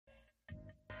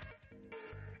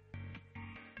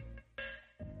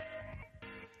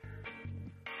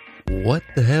What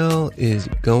the hell is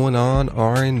going on,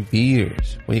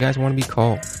 R&Bers? What do you guys want to be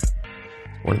called?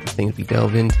 One of the things we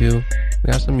delve into,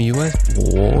 we got some U.S.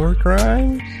 war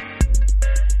crimes.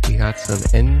 We got some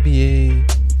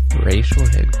NBA racial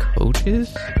head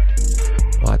coaches.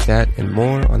 About that and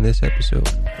more on this episode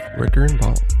of Ricker and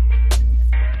Ball.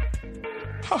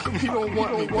 How come you don't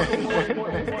want me, man? You know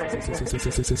that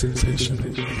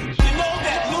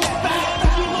new style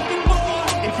that you're looking for?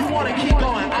 If you want to keep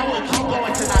going, I will keep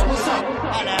going tonight. What's up?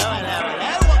 Hello.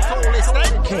 What cool is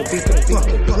that? Can't beat the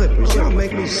fucking Clippers. Y'all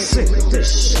make me sick with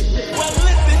this shit. Well,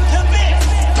 listen to this.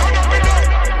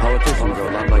 Politicians are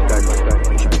a lot like that.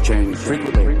 They should be changed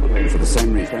frequently for the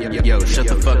same reason. Yo, shut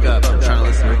the fuck up. I'm trying to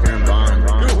listen to Ricker and Bond.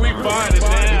 We find it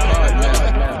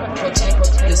now.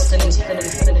 Protect your city.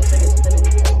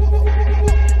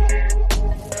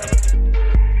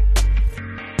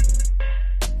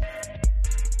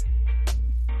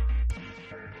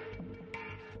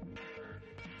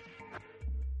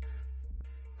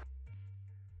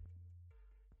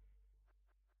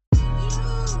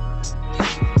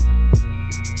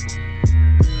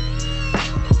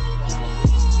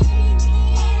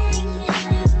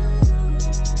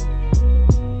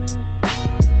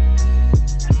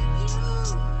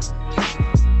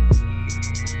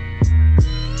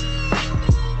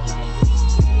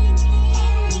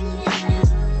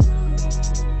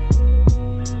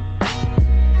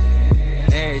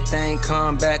 Everything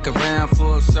come back around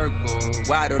full circle.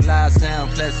 Why do lies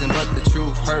sound pleasant but the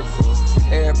truth hurtful?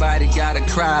 Everybody gotta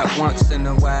cry once in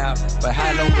a while, but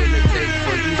how long will it take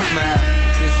for you smile?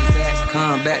 This is that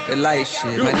come back to life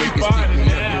shit. My niggas stick me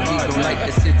up and we gon' light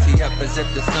the city up as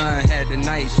if the sun had the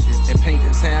night shit. And paint the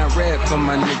town red for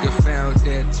my nigga found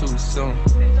dead too soon.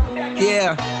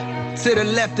 Yeah. To the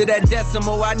left of that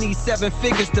decimal, I need 7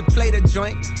 figures to play the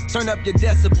joint. Turn up your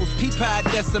decibels, P-Pie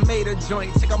decimator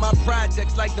joint. Check out my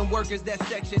projects like them workers that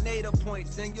section 8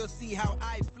 points, and you'll see how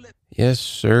I flip. Yes,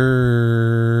 sir.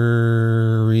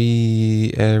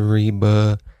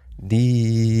 Everybody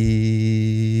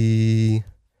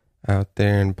out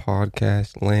there in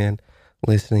podcast land,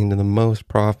 listening to the most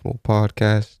profitable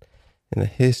podcast in the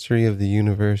history of the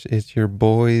universe. It's your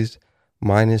boys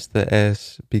minus the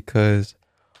S, because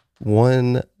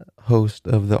one host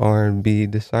of the R&B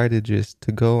decided just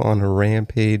to go on a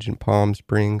rampage in Palm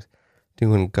Springs,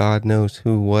 doing God knows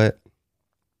who what.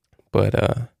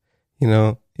 But,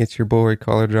 it's your boy,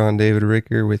 Caller John David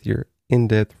Ricker, with your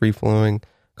in-depth, free-flowing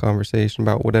conversation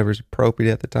about whatever's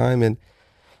appropriate at the time. And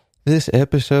this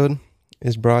episode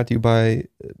is brought to you by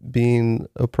being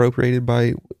appropriated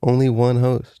by only one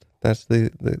host. That's the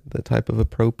type of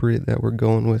appropriate that we're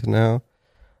going with now.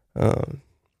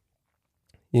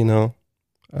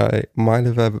 I might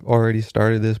have already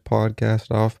started this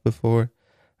podcast off before.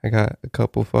 I got a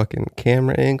couple fucking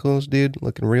camera angles, dude,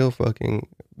 looking real fucking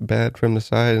bad from the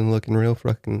side and looking real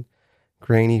fucking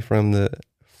grainy from the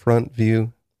front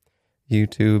view.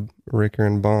 YouTube, Ricker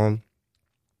and Bond.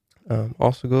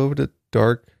 Also go over to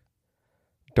dark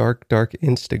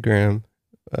Instagram,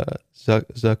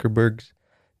 Zuckerberg's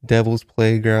Devil's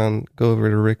Playground. Go over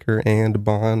to Ricker and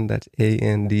Bond. That's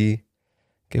AND.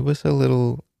 Give us a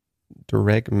little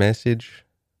direct message.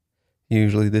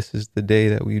 Usually this is the day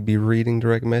that we'd be reading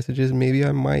direct messages. Maybe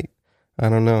I might. I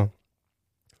don't know.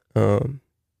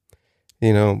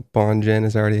 Bond Jen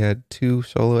has already had 2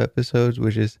 solo episodes,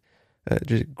 which is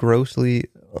just grossly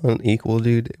unequal,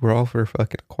 dude. We're all for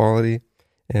fucking equality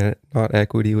and not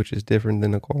equity, which is different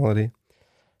than equality.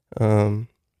 Kind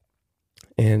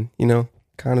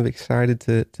of excited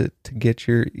to get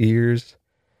your ears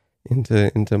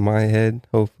into my head.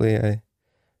 Hopefully I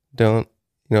don't,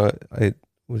 I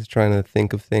was trying to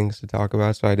think of things to talk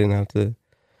about, so I didn't have to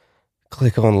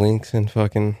click on links and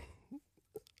fucking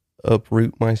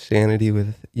uproot my sanity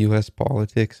with U.S.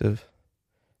 politics of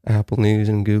Apple News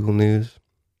and Google News.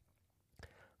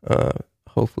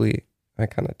 Hopefully I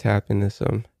kind of tap into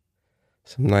some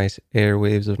nice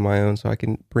airwaves of my own, so I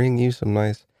can bring you some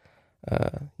nice,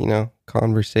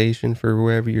 conversation for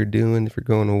wherever you're doing. If you're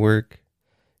going to work,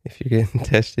 if you're getting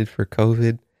tested for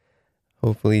COVID,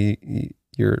 hopefully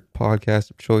your podcast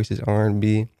of choice is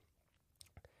R&B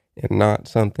and not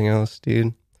something else,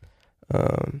 dude.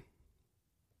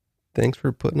 Thanks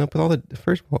for putting up with all the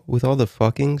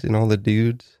fuckings and all the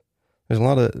dudes. There's a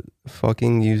lot of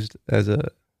fucking used as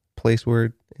a place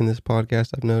word in this podcast,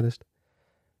 I've noticed.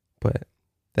 But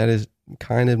that is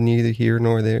kind of neither here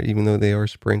nor there, even though they are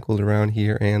sprinkled around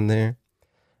here and there.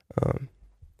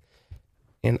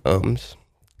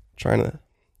 Trying to,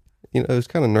 it was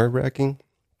kind of nerve-wracking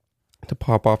to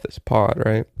pop off this pod,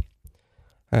 right?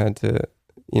 I had to,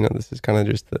 this is kind of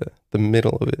just the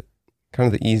middle of it.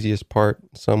 kind of the easiest part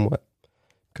somewhat,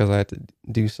 because I had to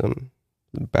do some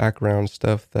background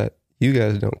stuff that you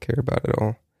guys don't care about at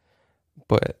all,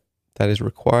 but that is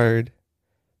required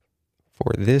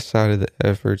for this side of the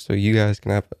effort, so you guys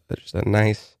can have just a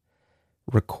nice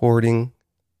recording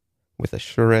with a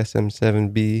Shure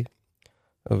SM7B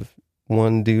of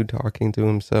one dude talking to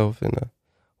himself in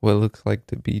what looks like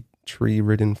to be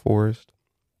tree-ridden forest.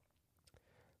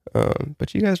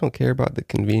 But you guys don't care about the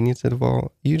convenience of it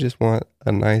all. You just want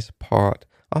a nice pod.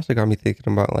 Also got me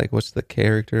thinking about, like, what's the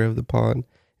character of the pod?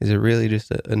 Is it really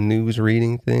just a news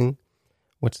reading thing?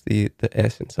 What's the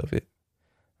essence of it?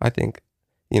 I think,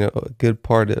 a good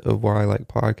part of why I like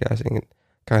podcasting, and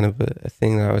kind of a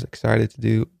thing that I was excited to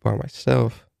do by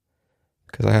myself,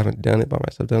 because I haven't done it by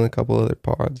myself. I've done a couple other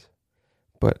pods,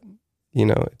 but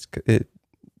it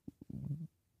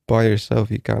by yourself,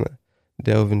 you kind of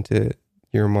delve into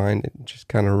your mind and just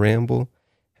kind of ramble,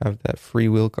 have that free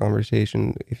will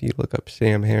conversation. If you look up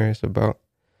Sam Harris about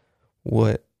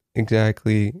what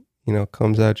exactly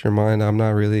comes out your mind, I'm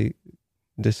not really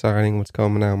deciding what's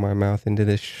coming out of my mouth into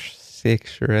this sick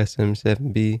Shure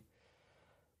SM7B.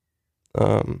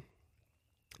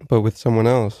 But with someone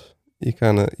else,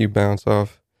 you bounce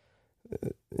off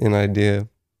an idea,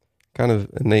 kind of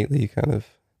innately,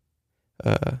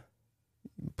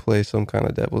 play some kind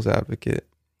of devil's advocate.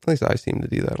 At least I seem to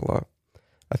do that a lot.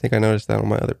 I think I noticed that on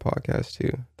my other podcast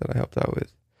too, that I helped out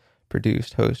with,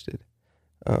 produced, hosted.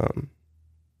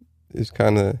 It's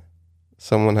kind of,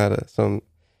 someone had some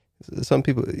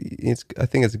people, I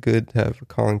think it's good to have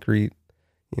concrete,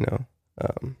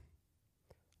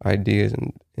 ideas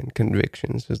and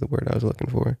convictions is the word I was looking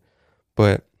for.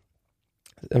 But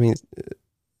I mean,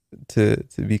 to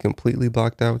be completely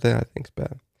blocked out with that, I think is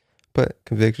bad. But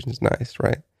conviction is nice,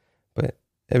 right? But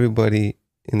everybody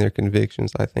in their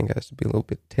convictions, I think, has to be a little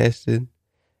bit tested.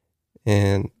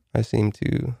 And I seem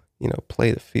to,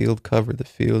 play the field, cover the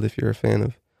field. If you're a fan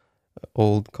of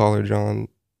old Caller John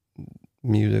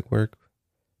music work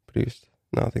produced,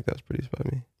 no, I think that was produced by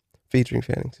me, featuring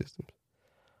Fanning Systems.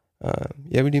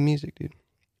 Yeah, we do music, dude.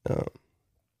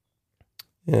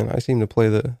 And I seem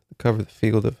to cover the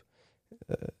field of,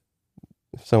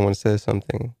 if someone says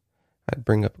something, I'd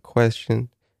bring up a question,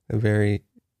 a very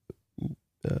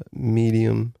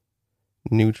medium,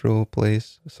 neutral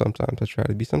place. Sometimes I try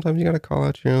to be. Sometimes you got to call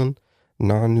out your own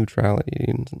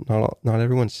non-neutrality. Not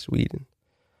everyone's Sweden.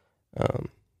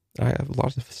 I have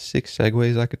lots of sick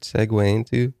segues I could segue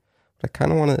into, but I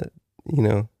kind of want to,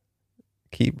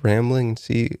 keep rambling and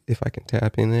see if I can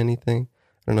tap into anything.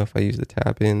 I don't know if I used the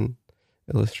tap in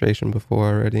illustration before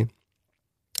already.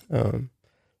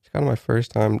 It's kind of my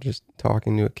first time just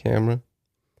talking to a camera,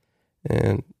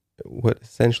 and what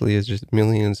essentially is just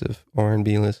millions of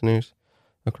R&B listeners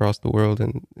across the world,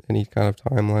 and any kind of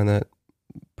timeline that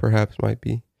perhaps might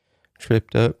be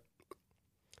tripped up.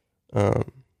 I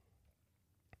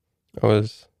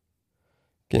was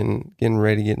getting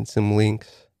ready, getting some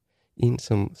links, eating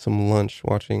some lunch,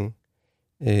 watching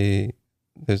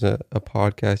there's a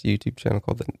podcast YouTube channel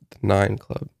called the Nine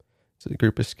Club. It's a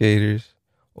group of skaters,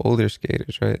 older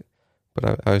skaters, right?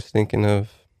 But I was thinking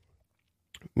of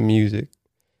music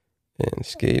and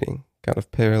skating, kind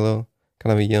of parallel,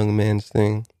 kind of a young man's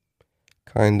thing,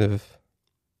 kind of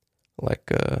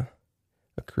like a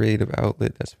creative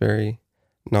outlet that's very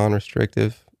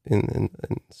non-restrictive in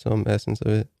some essence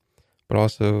of it, but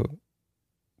also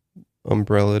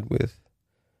umbrellaed with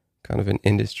kind of an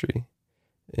industry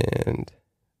and,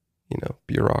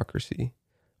 bureaucracy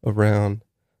around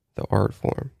the art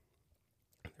form.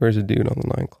 There's a dude on the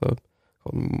Nine Club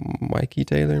called Mike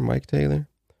Taylor,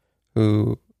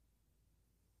 who,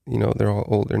 they're all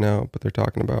older now, but they're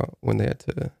talking about when they had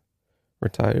to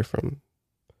retire from,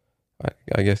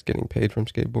 I guess, getting paid from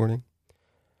skateboarding.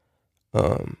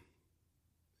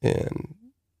 And,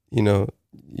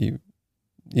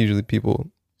 usually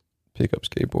people pick up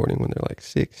skateboarding when they're like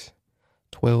 6,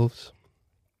 12s,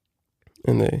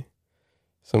 and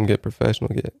some get professional,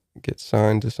 get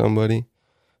signed to somebody,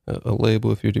 a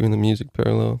label if you're doing the music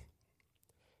parallel,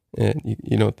 and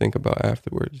you don't think about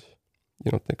afterwards.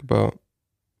 You don't think about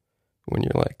when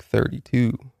you're like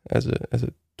 32 as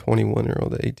a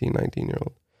 21-year-old, 18,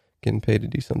 19-year-old, getting paid to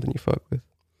do something you fuck with.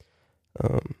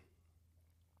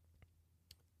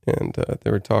 And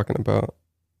they were talking about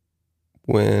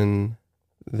when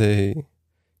they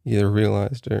either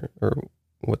realized or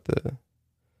what the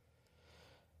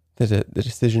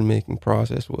decision-making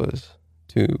process was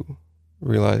to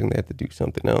realizing they had to do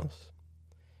something else,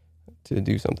 to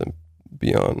do something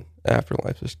beyond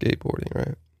afterlife of skateboarding,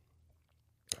 right?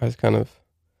 I was kind of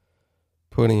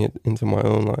putting it into my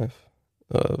own life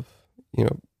of,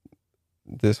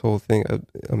 this whole thing,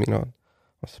 I mean, on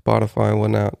Spotify and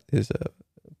whatnot, is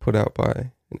put out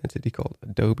by an entity called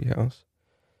Adobe House.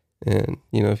 And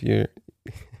you know, if you're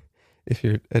if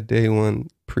you're a day one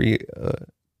pre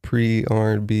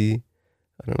R&B,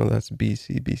 I don't know, that's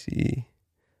BCE.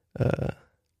 I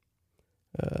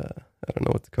don't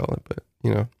know what to call it, but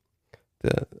you know,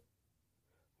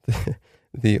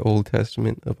 the Old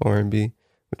Testament of R&B,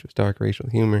 which was dark racial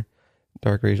humor.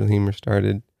 Dark racial humor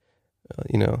started,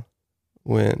 you know,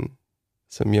 when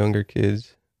some younger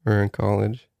kids were in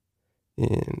college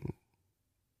in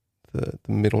the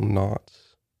middle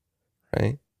knots,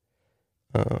 right?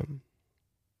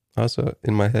 Also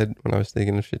in my head when I was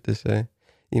thinking of shit to say,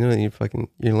 you know, you're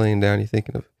laying down, you're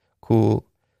thinking of cool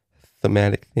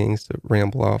thematic things to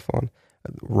ramble off on.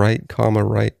 Right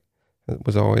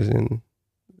was always in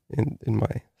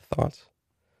my thoughts.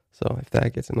 So if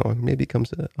that gets annoying, maybe it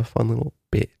becomes a fun little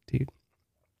bit, dude.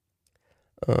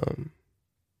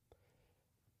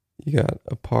 You got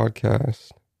a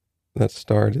podcast that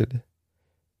started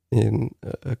in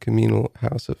a communal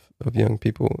house of young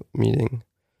people meeting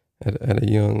at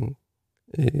a young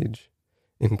age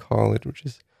in college, which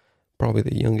is probably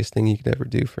the youngest thing you could ever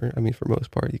do for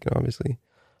most part. You can obviously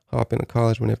hop into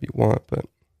college whenever you want, but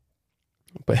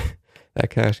that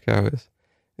cash cow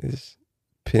is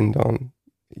pinned on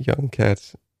young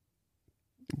cats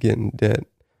getting debt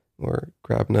or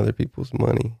grabbing other people's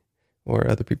money or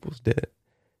other people's debt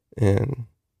and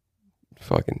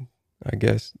fucking, I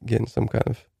guess, getting some kind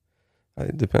of,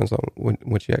 it depends on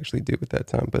what you actually do at that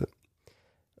time, but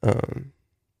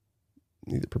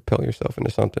either propel yourself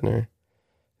into something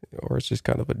or it's just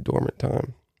kind of a dormant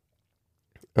time.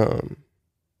 And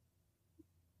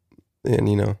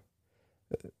you know,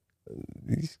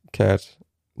 these cats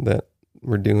that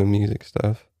were doing music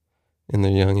stuff in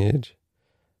their young age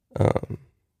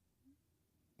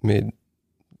made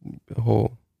a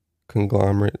whole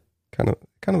conglomerate, kind of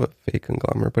a fake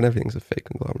conglomerate, but everything's a fake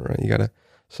conglomerate, right? You gotta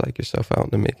psych yourself out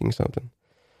into making something.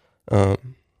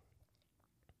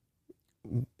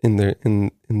 In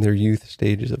their youth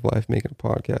stages of life, making a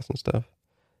podcast and stuff,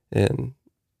 and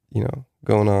you know,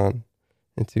 going on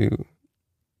into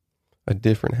a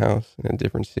different house in a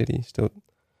different city, still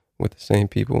with the same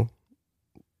people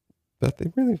that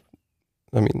they really,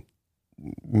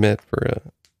 met for a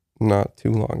not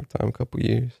too long time, a couple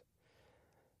years,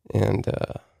 and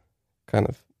kind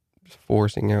of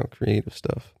forcing out creative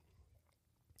stuff.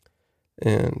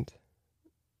 And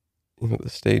you know, the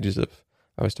stages of,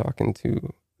 I was talking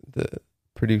to the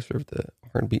producer of the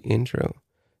R&B intro,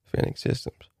 Fanic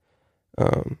Systems,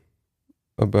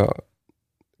 about,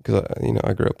 because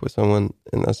I grew up with someone,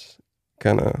 and that's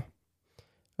kind of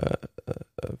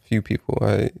a few people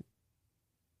I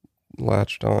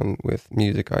latched on with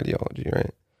music ideology,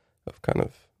 right? Of kind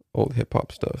of old hip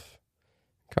hop stuff,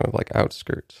 kind of like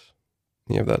Outskirts.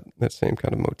 You have that same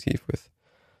kind of motif with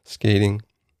skating,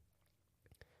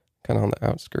 kind of on the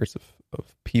outskirts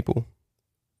of people.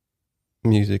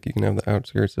 Music, you can have the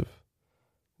outskirts of,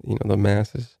 you know, the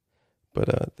masses,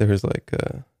 but there was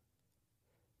a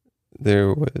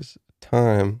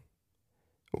time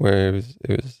where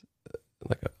it was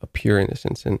like a pure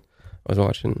innocence, and I was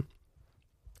watching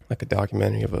like a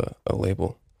documentary of a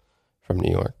label from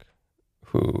New York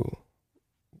who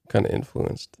kind of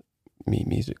influenced me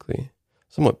musically,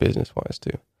 somewhat business wise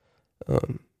too.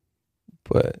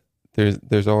 But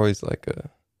there's always like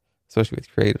especially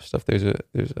with creative stuff, there's a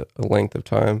length of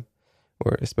time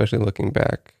where, especially looking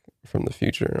back from the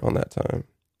future on that time,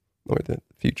 or the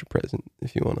future present,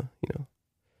 if you want to, you know,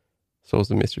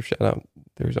 Souls of Mischief shout out,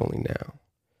 there's only now.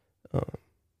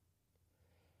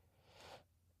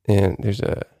 And there's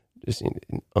just an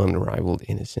unrivaled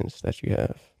innocence that you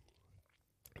have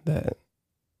that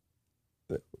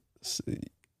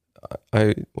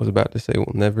I was about to say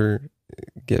we'll never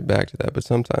get back to that, but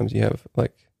sometimes you have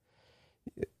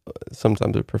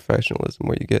sometimes a professionalism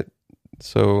where you get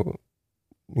so,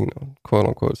 you know, quote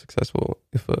unquote successful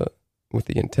with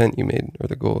the intent you made or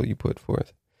the goal you put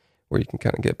forth, where you can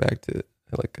kind of get back to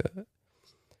like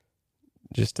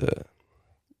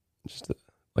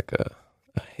a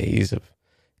haze of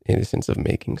innocence of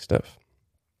making stuff.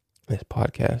 This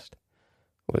podcast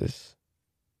was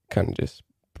kind of just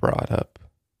brought up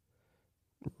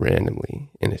randomly,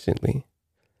 innocently,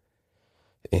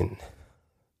 in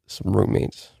some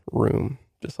roommate's room,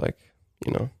 just like,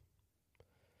 you know,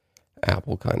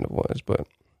 Apple kind of was.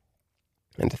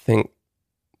 And to think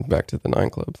back to the 9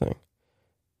 Club thing,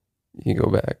 you go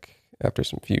back after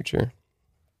some Future,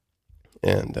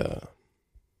 and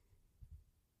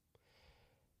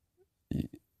you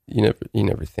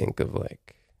never think of,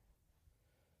 like,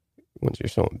 once you're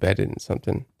so embedded in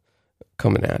something,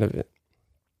 coming out of it.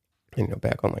 And,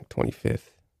 back on like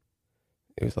 25th,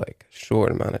 it was like a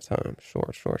short amount of time,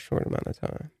 short amount of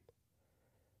time.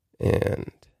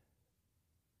 And,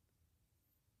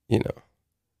 you're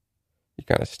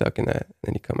kind of stuck in that, and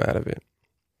then you come out of it.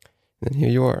 And then here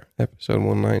you are, episode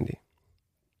 190.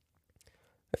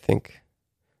 I think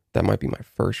that might be my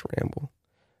first ramble.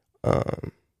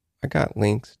 I got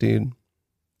links, dude.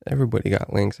 Everybody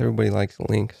got links. Everybody likes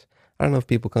links. I don't know if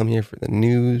people come here for the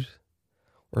news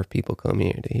or if people come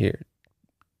here to hear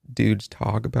dudes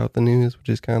talk about the news, which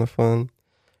is kind of fun,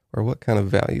 or what kind of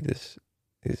value this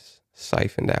is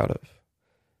siphoned out of.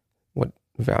 What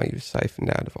value is siphoned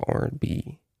out of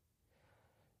R&B.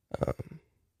 And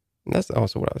that's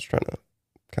also what I was trying to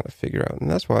kind of figure out. And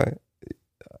that's why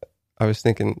I was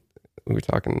thinking, we were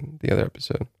talking the other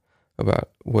episode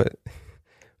about what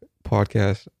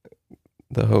podcast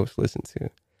the host listen to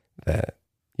that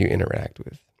you interact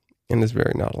with. And there's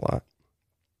very not a lot.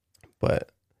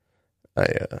 But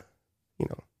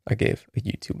I gave a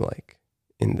YouTube like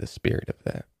in the spirit of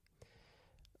that.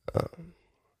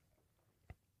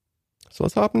 So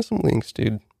let's hop into some links,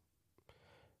 dude.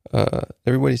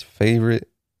 Everybody's favorite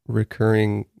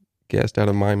recurring guest out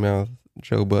of my mouth,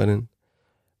 Joe Budden,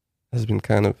 has been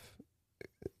kind of,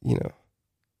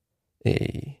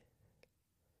 a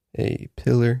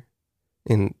pillar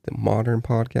in the modern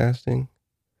podcasting,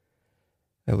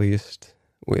 at least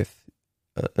with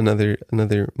another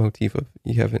motif of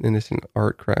you have an innocent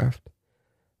art craft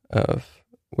of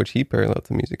which he paralleled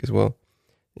to music as well.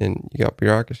 And you got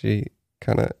bureaucracy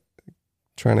kind of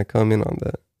trying to come in on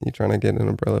that. You're trying to get an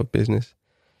umbrella of business,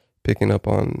 picking up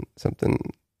on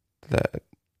something that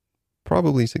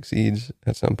probably succeeds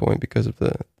at some point because of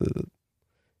the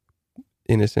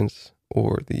innocence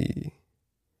or the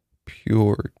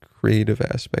pure creative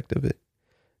aspect of it,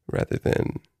 rather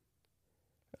than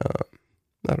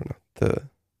I don't know,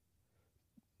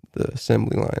 the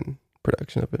assembly line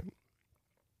production of it.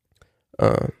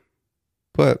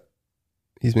 But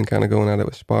he's been kind of going at it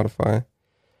with Spotify,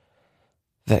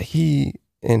 that he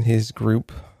and his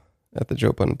group at the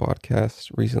Joe Budden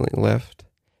podcast recently left.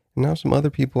 And now some other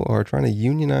people are trying to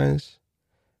unionize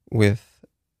with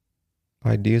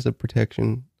ideas of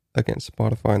protection against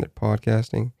Spotify and their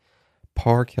podcasting.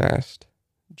 Parcast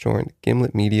joined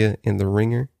Gimlet Media and The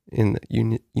Ringer in the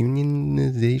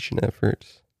unionization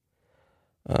efforts.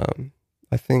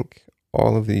 I think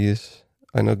all of these,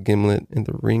 I know Gimlet and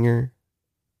The Ringer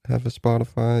have a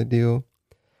Spotify deal.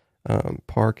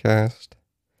 Parcast,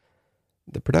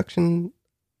 the production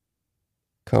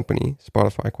company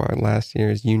Spotify acquired last year,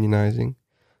 is unionizing.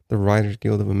 The Writers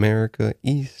Guild of America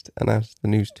East announced the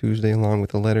news Tuesday, along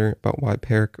with a letter about why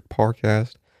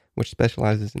Parcast, which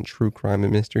specializes in true crime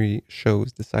and mystery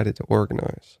shows, decided to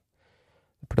organize.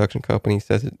 The production company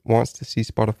says it wants to see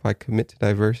Spotify commit to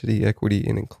diversity, equity,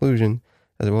 and inclusion,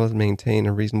 as well as maintain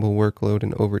a reasonable workload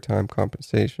and overtime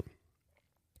compensation.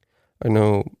 I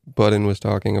know Budden was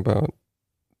talking about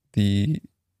the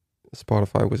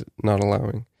Spotify was not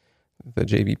allowing the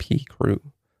JBP crew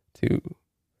to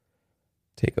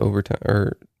take overtime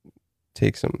or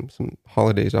take some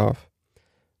holidays off.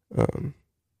 It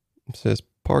says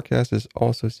Parcast is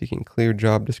also seeking clear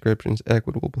job descriptions,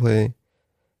 equitable pay,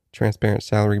 transparent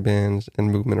salary bands,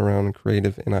 and movement around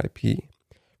creative and IP.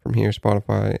 From here,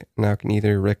 Spotify now can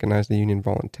either recognize the union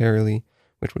voluntarily,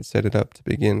 which would set it up to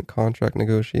begin contract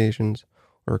negotiations,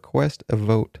 or request a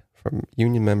vote from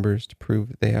union members to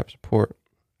prove they have support.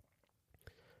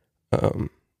 In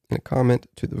a comment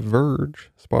to The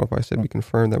Verge, Spotify said, "We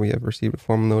confirm that we have received a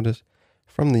formal notice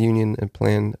from the union and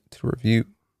plan to review."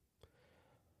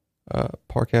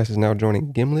 Parcast is now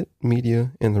joining Gimlet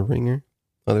Media and The Ringer,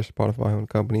 other Spotify-owned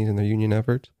companies, in their union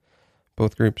efforts.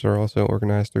 Both groups are also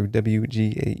organized through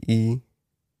WGAE.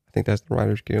 I think that's the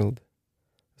Writers Guild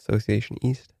Association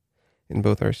East. And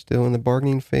both are still in the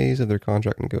bargaining phase of their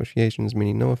contract negotiations,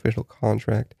 meaning no official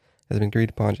contract has been agreed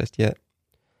upon just yet.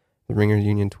 The Ringer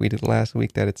union tweeted last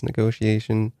week that its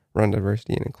negotiation around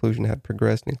diversity and inclusion had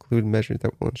progressed and included measures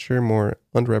that will ensure more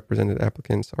underrepresented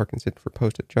applicants are considered for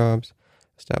posted jobs,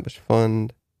 establish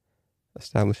fund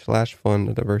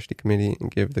a diversity committee,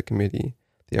 and give the committee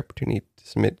the opportunity to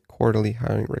submit quarterly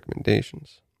hiring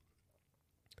recommendations.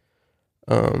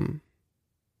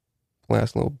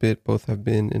 Last little bit, both have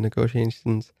been in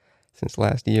negotiations since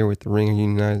last year, with The Ringer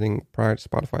unionizing prior to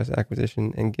Spotify's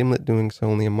acquisition, and Gimlet doing so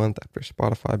only a month after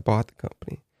Spotify bought the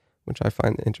company, which I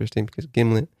find interesting because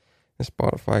Gimlet and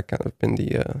Spotify kind of been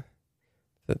the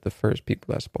first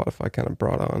people that Spotify kind of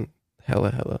brought on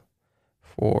hella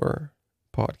for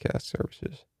podcast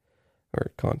services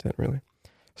or content, really.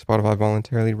 Spotify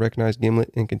voluntarily recognized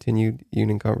Gimlet and continued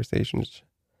union conversations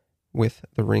with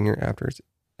The Ringer after its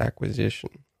acquisition.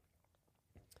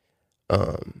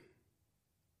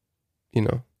 You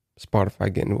know,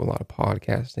 Spotify getting into a lot of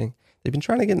podcasting. They've been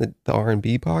trying to get in the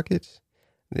R&B pockets.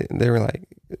 They were like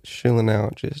shilling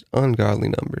out just ungodly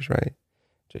numbers, right?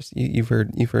 Just you've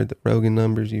heard the Rogan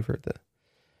numbers, you've heard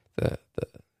the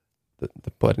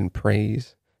Bud and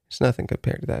Praise. It's nothing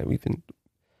compared to that. We've been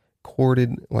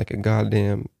courted like a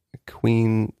goddamn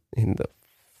queen in the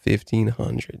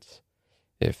 1500s,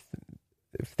 if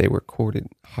they were courted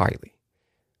highly.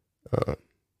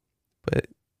 But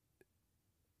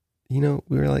you know,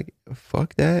 we were like,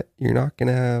 fuck that. You're not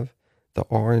gonna have the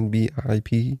R&B IP,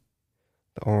 the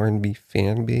R&B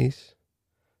fan base.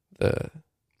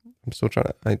 I'm still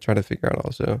I try to figure out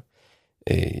also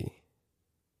a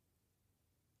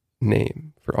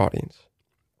name for audience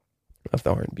of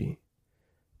the R&B.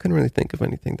 Couldn't really think of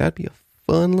anything. That'd be a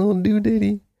fun little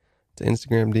doodaddy to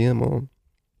Instagram DM on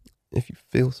if you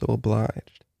feel so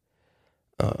obliged.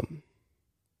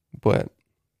 But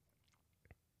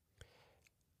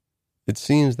it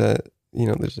seems that, you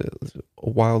know, there's a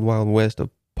wild, wild west of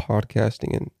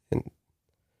podcasting and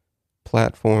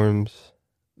platforms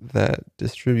that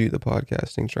distribute the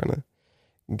podcasting, trying to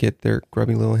get their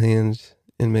grubby little hands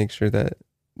and make sure that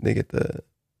they get the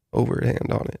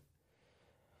overhand on it.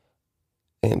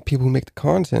 And people who make the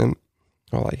content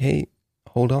are like, hey,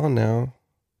 hold on now.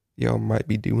 Y'all might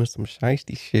be doing some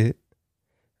shiesty shit.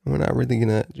 We're not really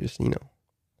gonna just, you know,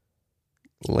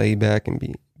 lay back and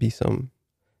be some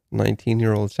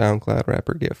 19-year-old SoundCloud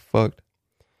rapper get fucked.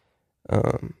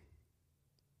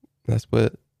 That's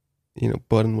what, you know,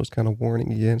 Budden was kind of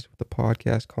warning against with the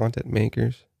podcast content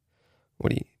makers.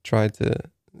 What he tried to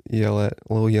yell at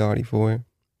Lil Yachty for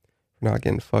not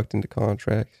getting fucked into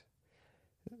contracts.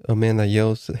 A man that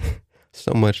yells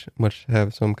so much must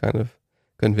have some kind of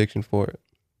conviction for it.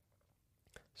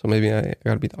 So maybe I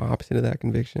gotta be the opposite of that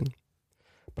conviction.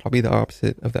 But I'll be the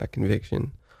opposite of that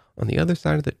conviction on the other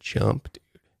side of the jump, dude.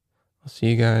 I'll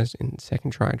see you guys in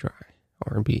Second Try Dry,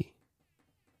 R&B.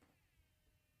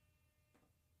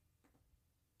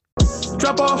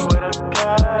 Drop off.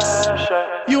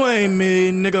 You ain't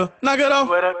me, nigga. Knock it off.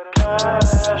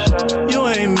 You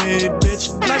ain't me,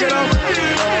 bitch. Knock it off.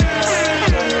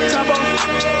 Top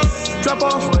off. Drop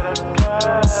off.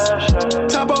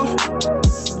 Top off.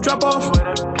 Drop off.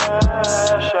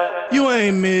 You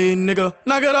ain't me, nigga.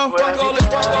 Knock it off.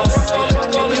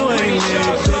 You ain't me,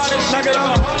 bitch. Knock it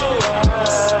off.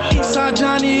 Eastside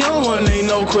Johnny on one, ain't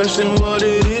no question what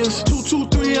it is.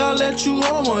 223, I'll let you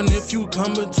on one if you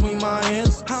come between my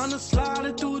hands. Honda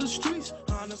sliding through the streets.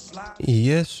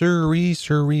 Yes,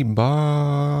 sirree,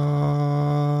 Bob.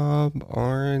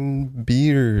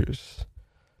 R&Bers.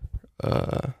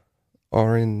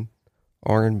 R&B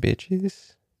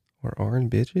bitches? Or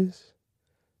R&B bitches?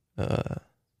 Trying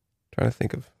to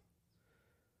think of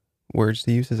words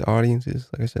to use as audiences,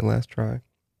 like I said last try.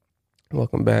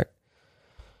 Welcome back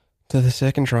to the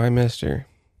second trimester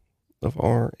of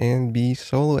R&B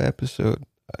solo episode.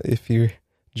 If you're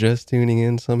just tuning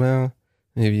in somehow,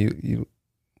 maybe you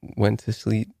went to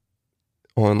sleep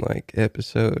on like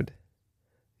episode,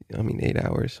 8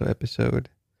 hours, so episode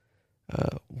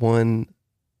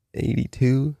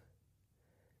 182,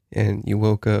 and you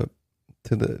woke up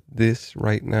to this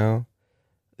right now.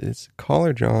 It's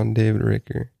Caller John David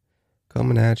Ricker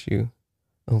coming at you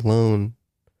alone,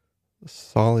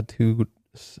 solitude,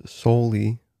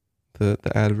 solely, the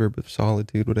adverb of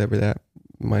solitude, whatever that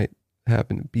might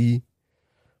happen to be.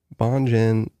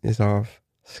 Bonjen is off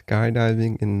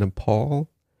skydiving in Nepal.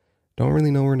 Don't really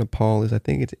know where Nepal is. I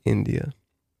think it's India.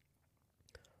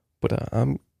 But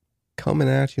I'm coming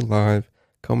at you live,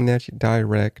 coming at you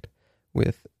direct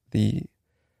with the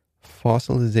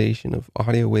fossilization of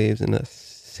audio waves in a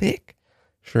sick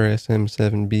Shure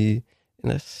SM7B,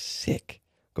 in a sick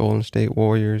Golden State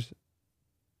Warriors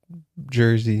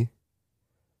jersey.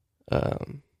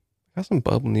 Got some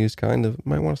bubble news, kind of.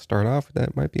 Might want to start off with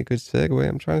that. Might be a good segue.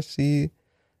 I'm trying to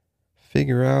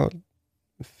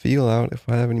feel out if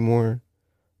I have any more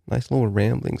nice little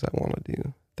ramblings I want to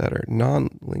do that are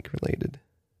non-link related.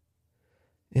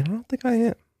 And I don't think I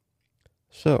am.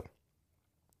 So,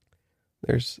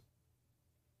 there's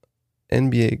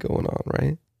NBA going on,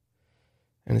 right?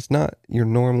 And it's not your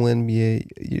normal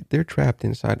NBA. They're trapped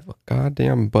inside of a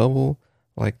goddamn bubble,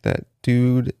 like that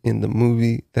dude in the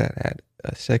movie that had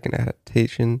a second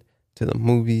adaptation to the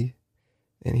movie.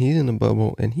 And he's in a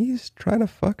bubble, and he's trying to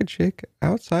fuck a chick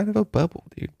outside of a bubble,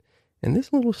 dude. And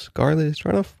this little Scarlet is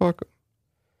trying to fuck him.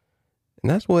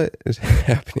 And that's what is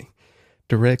happening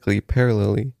directly,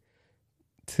 parallelly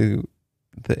to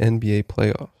the NBA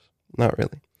playoffs. Not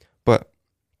really. But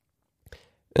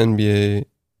NBA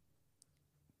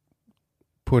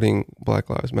putting Black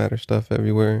Lives Matter stuff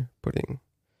everywhere, putting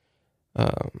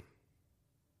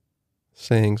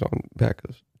sayings on back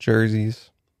of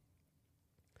jerseys,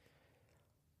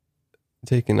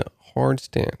 taking a hard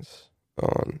stance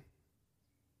on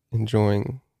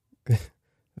enjoying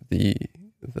the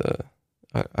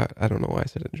I don't know why I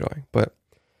said enjoying, but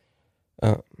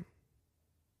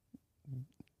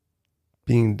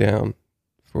being down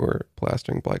for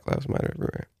plastering Black Lives Matter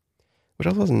everywhere. Which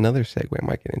also is another segue I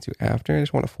might get into after. I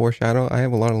just want to foreshadow. I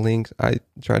have a lot of links. I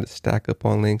try to stack up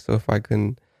on links, so if I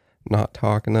can not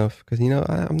talk enough, because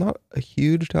I'm not a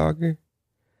huge talker.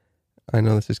 I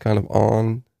know this is kind of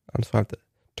on. So I have to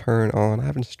turn on. I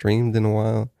haven't streamed in a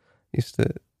while. Used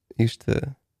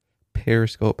to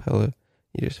Periscope hella.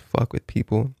 You just fuck with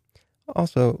people.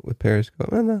 Also with Periscope,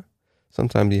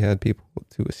 sometimes you had people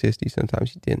to assist you.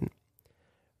 Sometimes you didn't.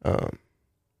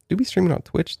 Do be streaming on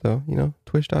Twitch though.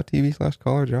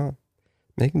 Twitch.tv/CallerJohn,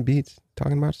 making beats,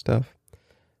 talking about stuff.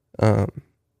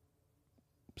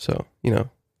 So kind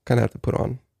of have to put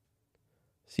on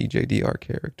CJDR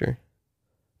character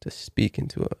to speak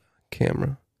into a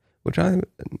camera, which I'm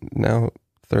now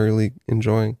thoroughly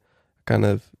enjoying. I kind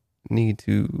of need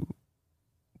to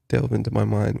delve into my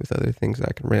mind with other things that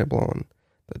I can ramble on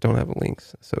that don't have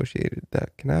links associated,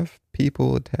 that can have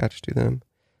people attached to them,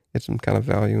 get some kind of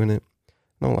value in it.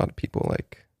 I know a lot of people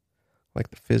like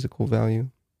the physical value.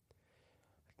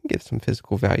 I can get some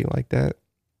physical value like that,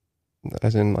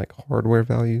 as in like hardware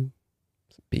value,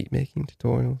 some beat making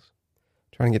tutorials.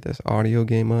 Trying to get this audio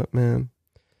game up, man.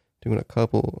 Doing a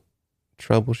couple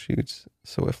troubleshoots,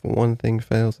 so if one thing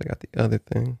fails, I got the other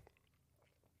thing.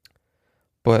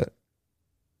 But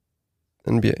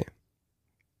NBA.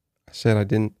 I said I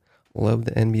didn't love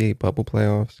the NBA bubble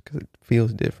playoffs because it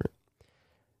feels different.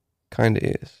 Kind of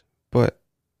is. But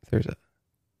there's a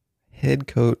head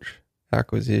coach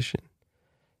acquisition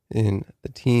in the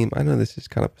team. I know this is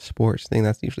kind of a sports thing.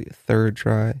 That's usually a third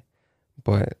try.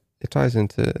 But it ties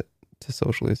into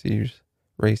social issues,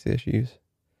 race issues.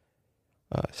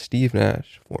 Steve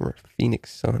Nash, former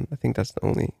Phoenix Sun, I think that's the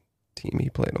only team he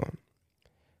played on,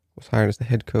 was hired as the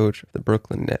head coach of the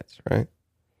Brooklyn Nets, right?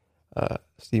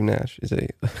 Steve Nash is a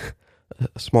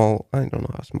small, I don't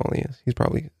know how small he is. He's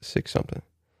probably 6 something.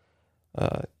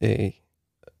 A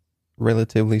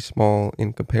relatively small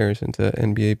in comparison to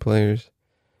NBA players,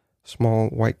 small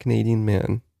white Canadian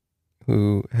man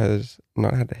who has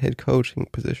not had a head coaching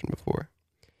position before.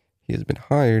 He has been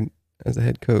hired as the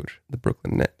head coach of the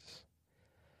Brooklyn Nets.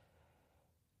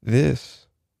 This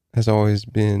has always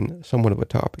been somewhat of a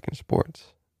topic in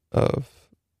sports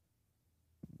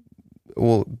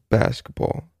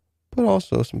basketball, but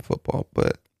also some football.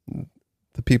 But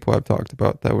the people I've talked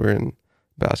about that were in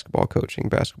basketball coaching,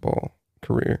 basketball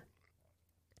career,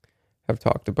 have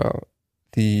talked about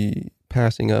the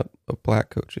passing up of black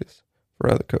coaches for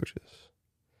other coaches.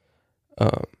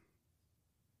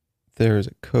 There's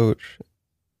a coach,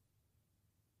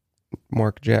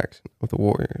 Mark Jackson of the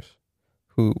Warriors,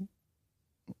 who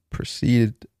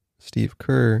preceded Steve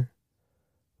Kerr,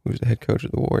 who's the head coach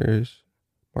of the Warriors.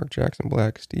 Mark Jackson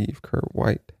black, Steve Kerr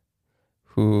white,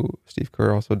 who Steve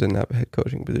Kerr also didn't have a head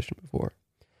coaching position before.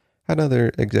 Had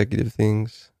other executive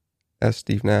things, as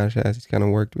Steve Nash has. He's kind of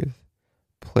worked with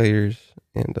players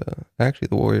and actually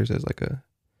the Warriors as like a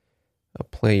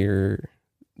player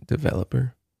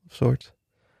developer of sorts.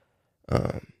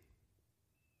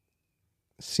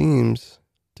 Seems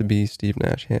to be Steve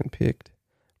Nash handpicked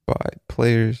by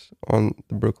players on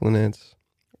the Brooklyn Nets,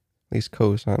 at least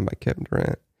co-signed by Kevin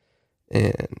Durant,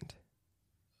 and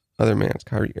other man's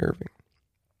Kyrie Irving.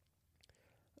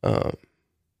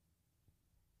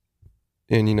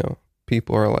 And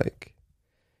people are like,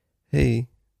 hey,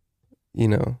 we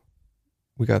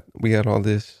got all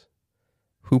this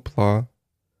hoopla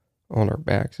on our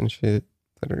backs and shit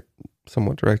that are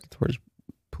somewhat directed towards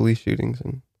police shootings,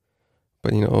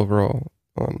 but overall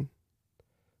on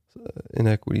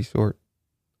inequity sort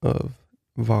of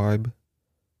vibe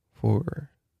for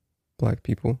black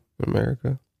people in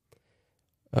America.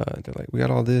 They're like, we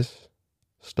got all this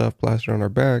stuff plastered on our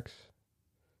backs.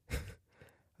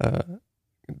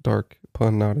 Dark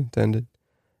pun not intended.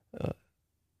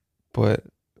 But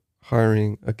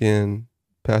hiring, again,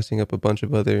 passing up a bunch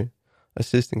of other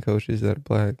assistant coaches that are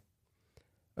black.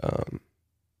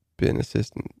 Been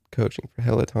assistant coaching for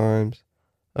hella times.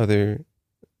 Other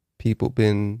people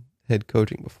been head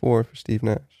coaching before for Steve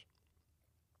Nash.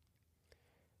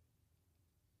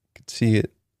 Could see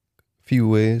it a few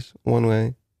ways. One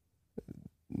way,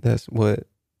 that's what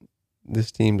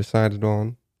this team decided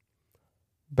on,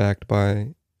 backed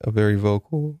by a very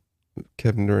vocal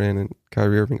Kevin Durant and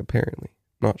Kyrie Irving, apparently.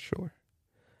 Not sure.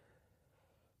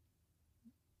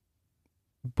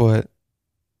 But,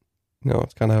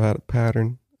 it's kind of had a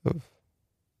pattern of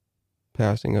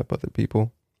passing up other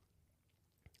people.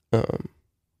 And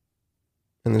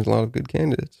there's a lot of good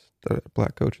candidates that are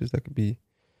black coaches that could be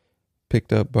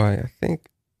picked up by, I think,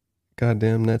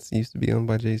 goddamn, Nets used to be owned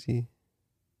by Jay-Z.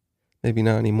 Maybe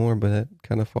not anymore, but that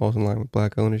kind of falls in line with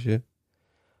black ownership.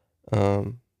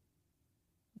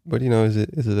 But is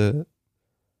it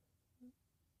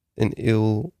an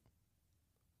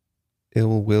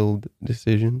ill-willed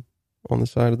decision on the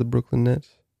side of the Brooklyn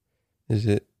Nets? Is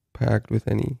it packed with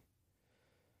any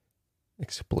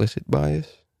explicit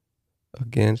bias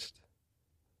against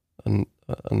a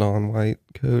non-white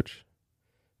coach?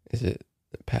 Is it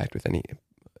packed with any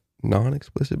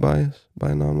non-explicit bias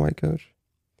by a non-white coach?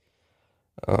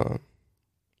 A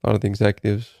lot of the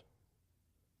executives,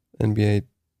 NBA,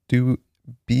 do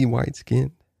be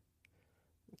white-skinned.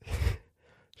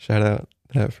 Shout out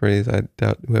that phrase. I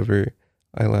doubt whoever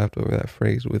I laughed over that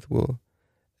phrase with will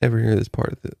ever hear this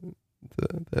part of the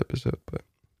episode. But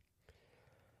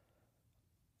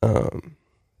I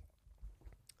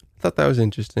thought that was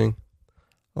interesting.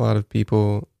 A lot of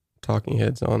people, talking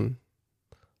heads on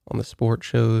the sport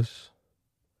shows,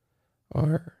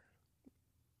 are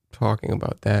talking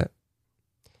about that.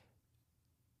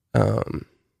 I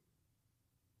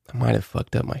might have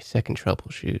fucked up my second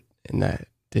troubleshoot, and that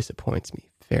disappoints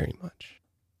me very much.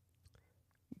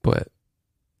 But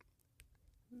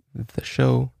the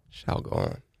show shall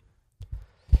go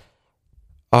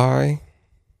on.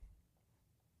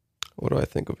 What do I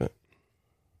think of it?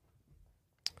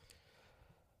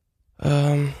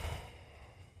 I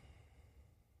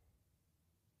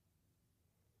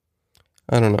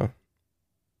don't know.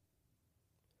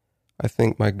 I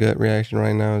think my gut reaction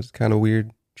right now is kind of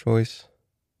weird choice.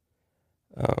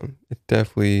 It's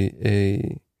definitely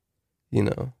a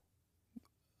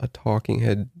talking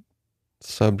head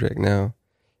subject now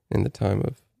in the time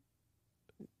of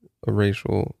a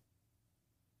racial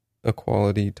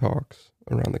equality talks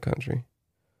around the country.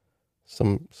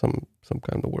 Some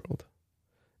kind of world.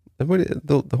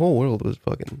 The whole world was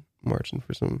fucking marching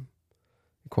for some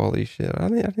equality shit. I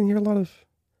didn't hear a lot of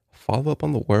follow up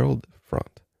on the world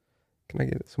front. Can I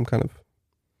get some kind of,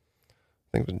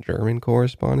 I think it was German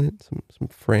correspondent, some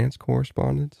France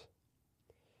correspondents?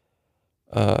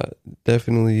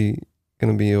 Definitely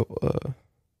gonna be in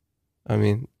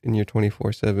your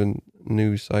 24/7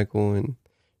 news cycle and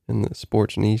in the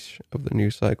sports niche of the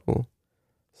news cycle,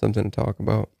 something to talk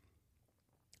about.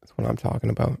 That's what I'm talking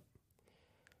about.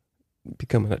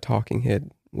 Becoming a talking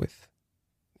head with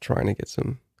trying to get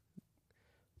some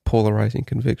polarizing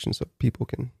convictions so people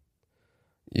can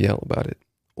yell about it,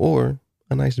 or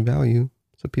a nice value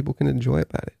so people can enjoy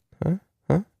about it.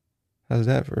 Huh? How's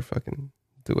that for a fucking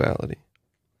duality?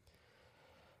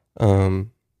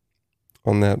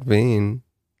 On that vein,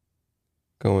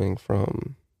 going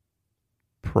from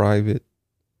private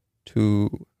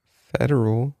to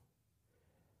federal,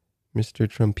 Mr.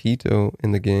 Trumpito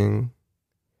and the gang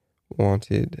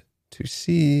wanted to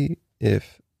see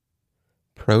if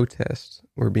protests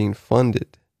were being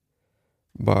funded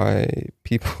by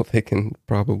people they can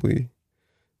probably,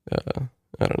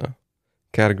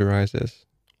 categorize as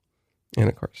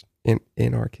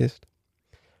anarchist.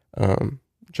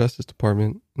 Justice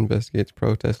Department investigates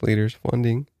protest leaders'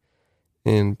 funding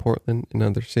in Portland and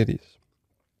other cities.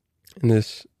 And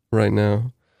this right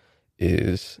now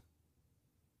is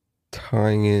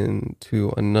tying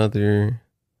into another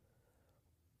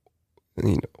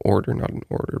order, not an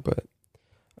order, but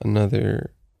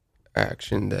another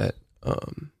action that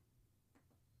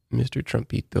Mr.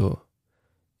 Trumpito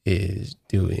is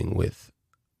doing with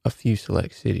a few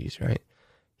select cities, right?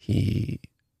 He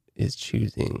is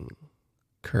choosing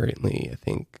currently, I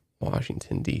think,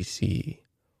 Washington, D.C.,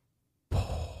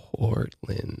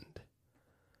 Portland,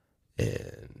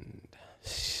 and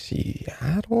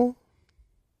Seattle?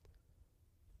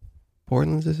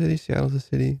 Portland's a city, Seattle's a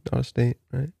city, not a state,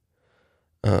 right?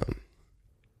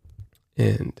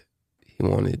 And he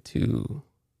wanted to...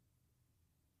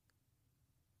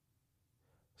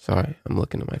 Sorry, I'm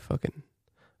looking at I'm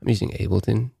using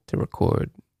Ableton to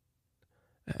record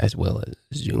as well as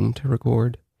Zoom to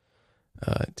record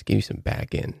to give you some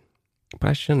back end. But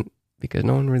I shouldn't, because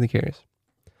no one really cares.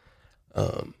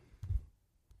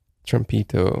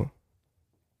 Trumpito.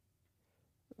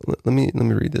 Let me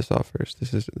read this off first.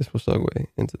 This will segue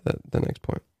into the next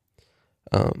point.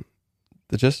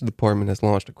 The Justice Department has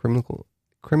launched a criminal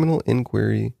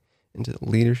inquiry into the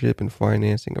leadership and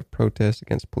financing of protests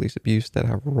against police abuse that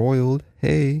have roiled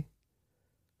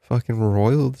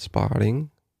spotting.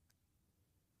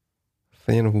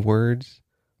 Fan of words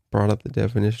brought up the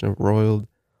definition of roiled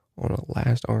on a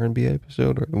last R&B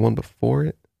episode or the one before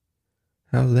it.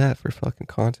 How's that for fucking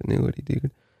continuity,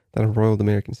 dude? That embroiled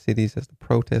American cities as the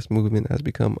protest movement has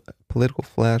become a political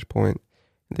flashpoint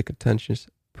in the contentious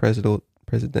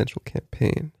presidential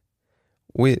campaign,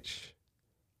 which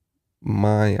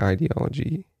my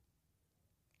ideology,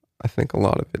 I think a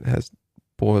lot of it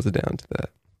boils down to that.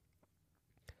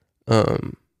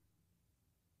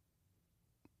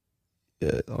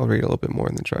 Yeah, I'll read a little bit more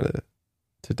and then try to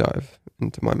dive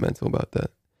into my mental about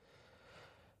that.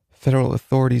 Federal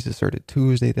authorities asserted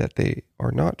Tuesday that they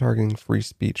are not targeting free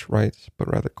speech rights,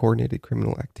 but rather coordinated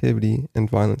criminal activity and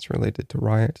violence related to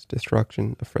riots,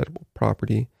 destruction of federal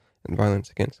property, and violence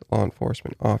against law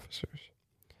enforcement officers.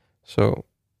 So,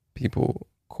 people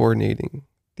coordinating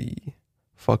the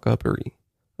fuck-uppery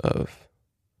of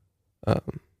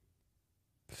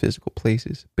physical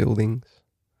places, buildings.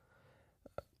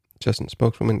 Justice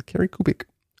spokeswoman Carrie Kubik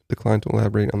declined to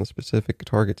elaborate on the specific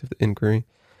targets of the inquiry.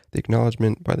 The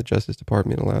acknowledgement by the Justice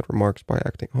Department allowed remarks by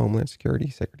Acting Homeland Security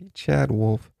Secretary Chad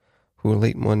Wolf, who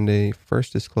late Monday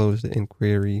first disclosed the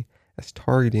inquiry as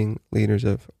targeting leaders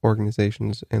of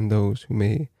organizations and those who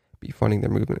may be funding their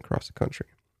movement across the country.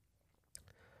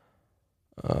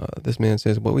 This man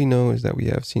says, what we know is that we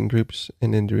have seen groups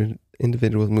and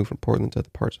individuals move from Portland to other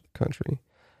parts of the country.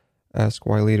 Ask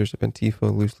why leaders of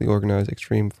Antifa, loosely organized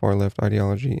extreme far-left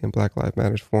ideology, and Black Lives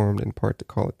Matter formed in part to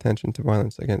call attention to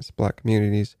violence against black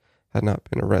communities had not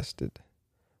been arrested.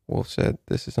 Wolf said,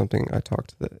 this is something I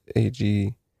talked to the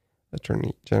AG,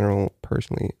 Attorney General,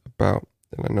 personally about,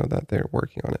 and I know that they're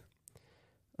working on it.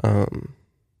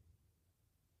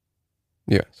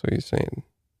 Yeah, so he's saying,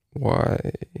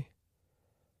 why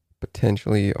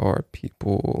potentially are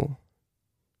people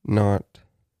not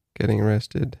getting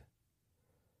arrested?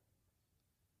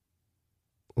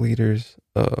 Leaders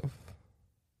of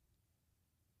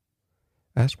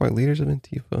Asked why leaders of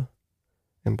Antifa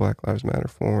and Black Lives Matter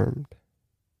formed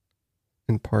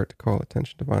in part to call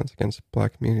attention to violence against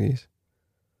black communities.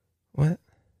 What?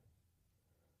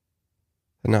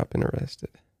 Had not been arrested.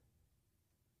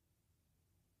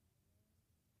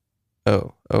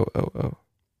 Oh.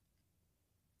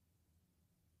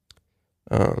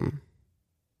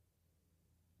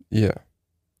 Yeah.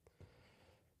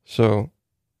 So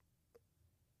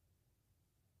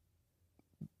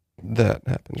that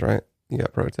happens, right? You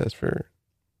got protests for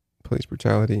police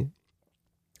brutality,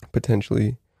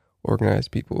 potentially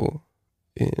organized people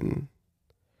in,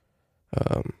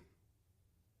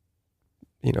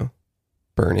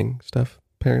 burning stuff,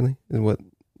 apparently, is what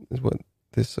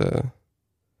this,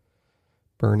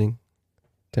 burning,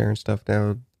 tearing stuff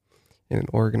down in an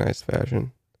organized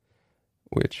fashion,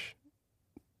 which,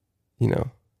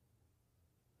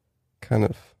 kind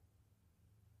of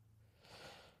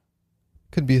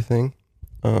could be a thing.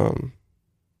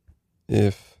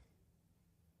 If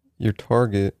your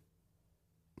target,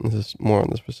 this is more on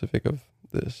the specific of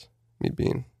this, me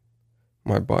being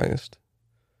my biased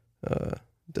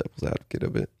devil's advocate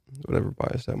of it, whatever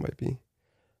bias that might be.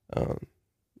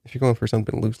 If you're going for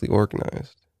something loosely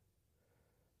organized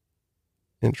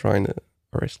and trying to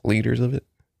arrest leaders of it,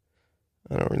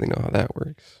 I don't really know how that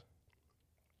works.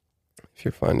 If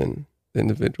you're finding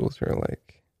individuals who are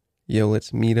like, yo,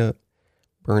 let's meet up,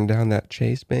 burn down that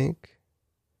Chase Bank,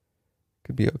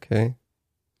 could be okay.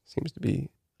 Seems to be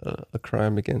a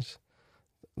crime against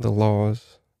the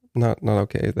laws. Not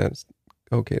okay. That's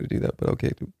okay to do that, but okay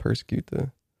to persecute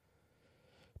the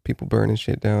people burning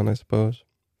shit down, I suppose.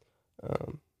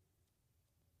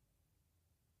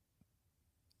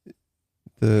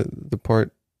 The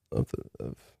part of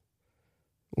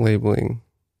labeling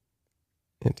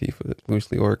Antifa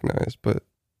loosely organized, but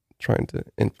trying to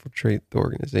infiltrate the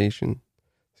organization,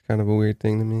 it's kind of a weird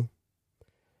thing to me.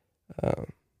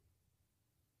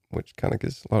 Which kind of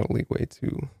gives a lot of leeway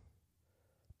to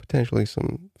potentially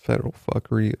some federal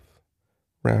fuckery of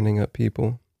rounding up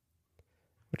people,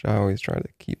 which I always try to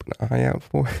keep an eye out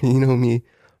for. You know me,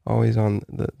 always on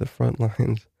the front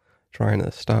lines, trying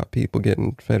to stop people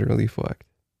getting federally fucked.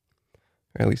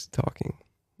 Or at least talking.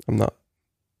 I'm not,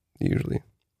 usually.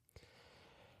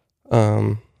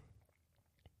 But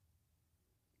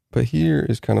here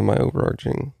is kind of my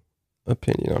overarching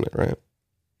opinion on it, right?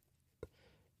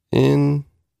 In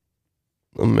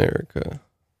America,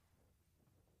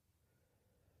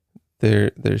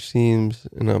 there seems,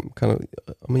 and I'm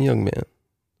a young man,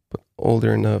 but old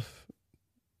enough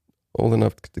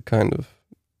to kind of,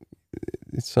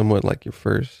 it's somewhat like your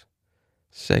first,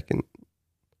 second,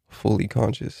 fully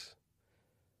conscious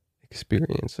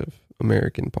experience of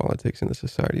American politics and the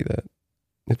society that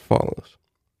it follows.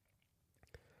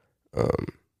 It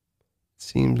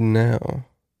seems now,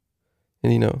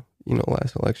 and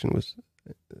last election was,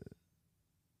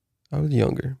 I was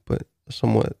younger, but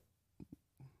somewhat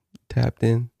tapped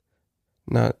in,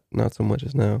 not so much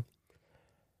as now.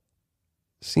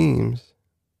 Seems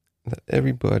that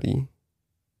everybody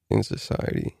in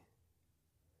society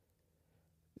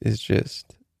is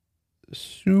just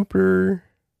super.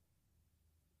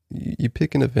 You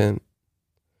pick an event,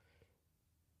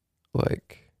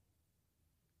 like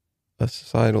a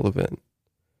societal event,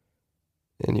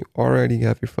 and you already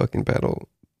have your fucking battle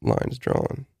lines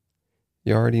drawn.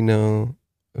 You already know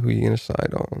who you're gonna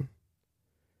side on.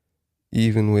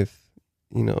 Even with,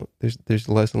 there's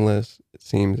less and less, it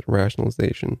seems,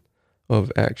 rationalization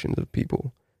of actions of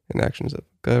people and actions of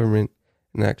government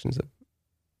and actions of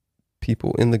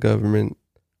people in the government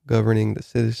governing the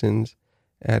citizens,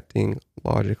 acting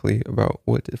logically about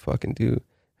what to fucking do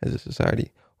as a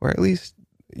society, or at least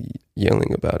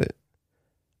yelling about it.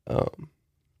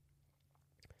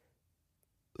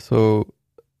 So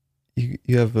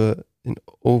you have an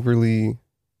overly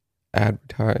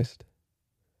advertised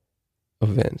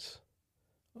events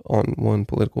on one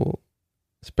political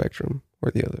spectrum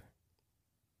or the other.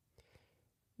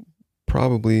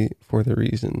 Probably for the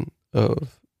reason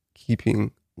of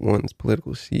keeping one's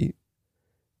political seat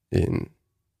in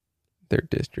their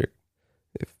district.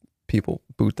 If people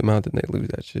boot them out, then they lose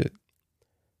that shit.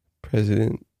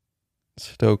 President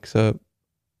stokes up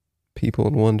people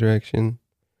in one direction.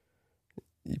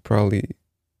 You probably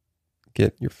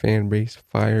get your fan base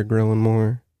fire growing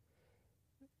more.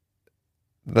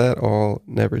 That all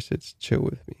never sits chill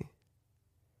with me.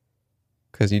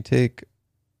 Because you take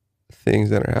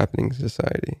things that are happening in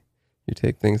society, you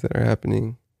take things that are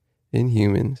happening in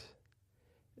humans,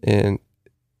 and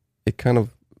it kind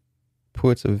of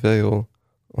puts a veil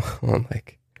on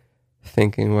like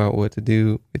thinking about what to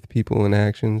do with people and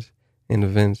actions and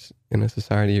events in a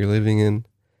society you're living in,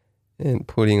 and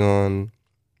putting on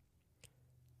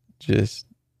just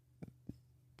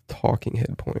talking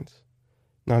head points.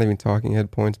 Not even talking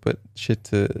head points, but shit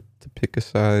to pick a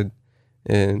side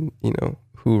and,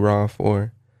 hoorah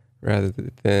for, rather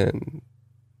than,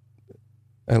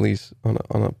 at least on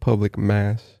a public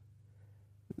mass,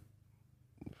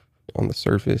 on the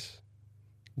surface,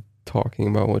 talking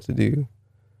about what to do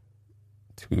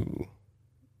to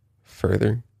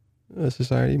further a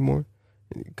society more.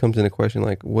 It comes into question,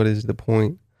 like, what is the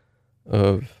point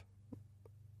of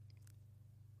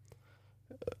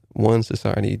one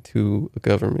society to a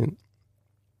government?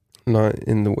 Not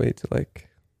in the way to like,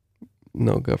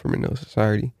 no government, no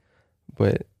society,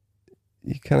 but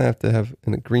you kind of have to have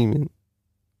an agreement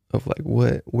of like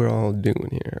what we're all doing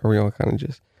here. Are we all kind of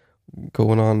just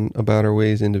going on about our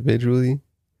ways individually?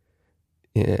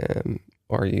 And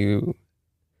are you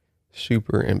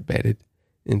super embedded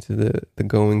into the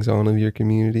goings on of your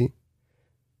community?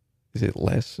 Is it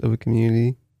less of a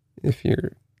community if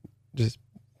you're just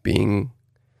being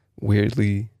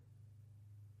weirdly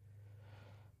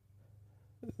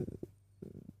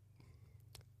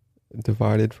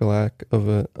divided, for lack of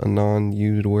a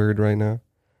non-used word right now,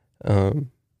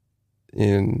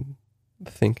 in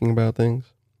thinking about things?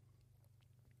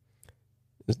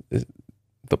 Is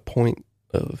the point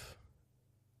of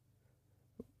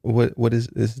what is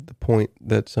the point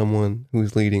that someone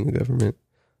who's leading a government,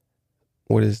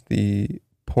 what is the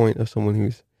point of someone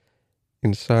who's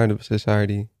inside of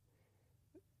society?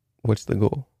 What's the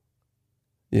goal?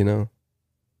 You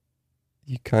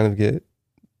kind of get,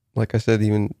 like I said,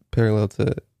 even parallel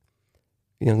to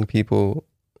young people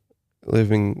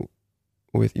living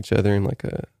with each other in like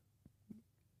a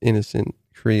innocent,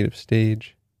 creative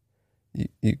stage.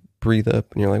 You breathe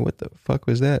up and you're like, what the fuck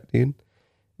was that, dude?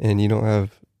 And you don't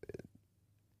have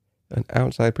an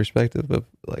outside perspective of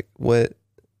like, what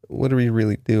are we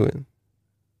really doing?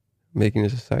 Making the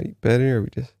society better? Are we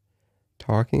just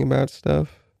talking about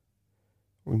stuff?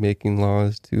 Are we making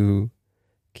laws to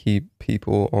keep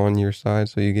people on your side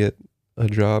so you get a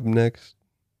job next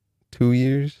 2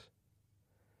 years?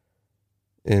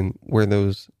 And where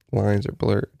those lines are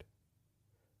blurred.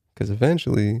 Because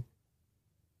eventually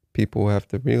people have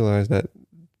to realize that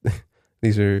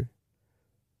these are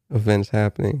events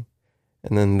happening,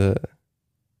 and then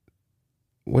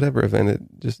whatever event, it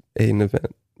just an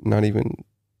event, not even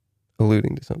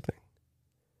alluding to something.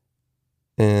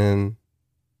 And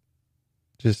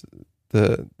just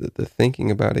the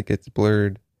thinking about it gets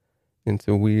blurred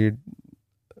into weird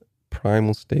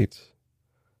primal states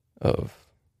of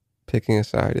picking a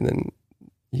side and then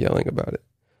yelling about it,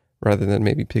 rather than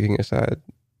maybe picking a side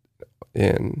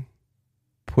and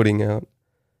putting out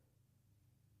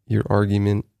your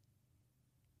argument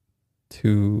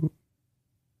to,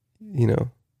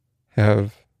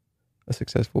 have a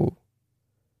successful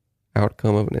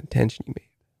outcome of an intention you made.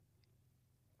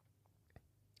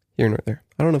 Here nor there.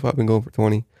 I don't know if I've been going for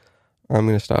 20. I'm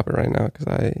going to stop it right now because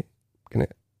I'm going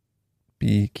to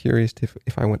be curious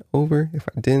if I went over. If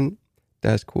I didn't,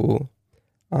 that's cool.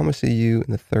 I'm going to see you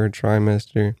in the third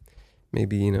trimester.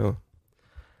 Maybe,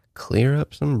 clear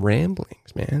up some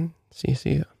ramblings, man. See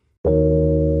ya.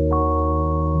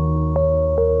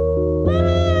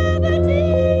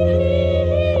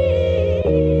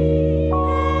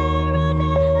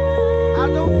 I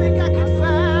don't think I can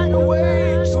find a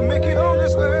way to make it on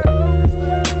this earth.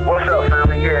 What's up,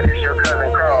 family? Yeah, this your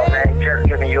cousin Carl, man. Just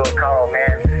giving you a call,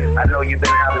 man. I know you've been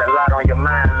having a lot on your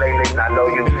mind lately, and I know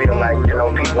you feel like,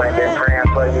 people ain't been praying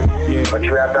for you. But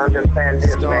you have to understand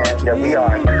this, man, that we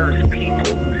are a cursed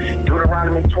people.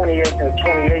 Deuteronomy 28 and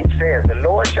 28 says, the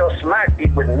Lord shall smite thee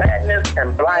with madness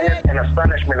and blindness and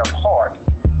astonishment of heart.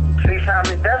 See,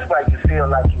 family, that's why you feel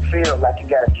like you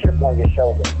got a chip on your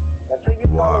shoulder. Until you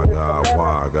Why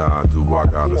God do I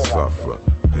gotta suffer?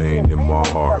 Pain in my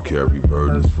heart, carry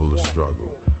burdens full of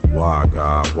struggle. Why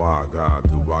God do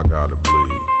I gotta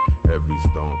bleed? Every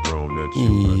stone thrown at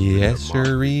you. Yes,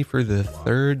 sirree, for the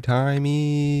third time,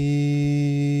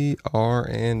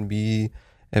 R&B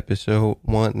episode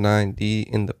 190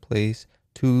 in the place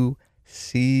to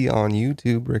see on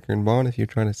YouTube, Ricker and Vaughn, if you're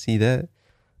trying to see that.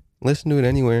 Listen to it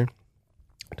anywhere.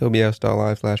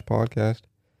 TobyHouse.live/podcast.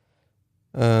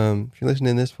 If you're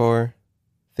listening this far,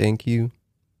 thank you.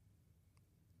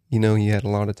 You had a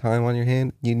lot of time on your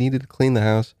hand. You needed to clean the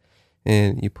house,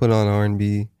 and you put on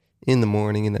R&B in the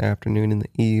morning, in the afternoon, in the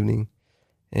evening,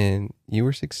 and you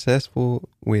were successful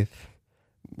with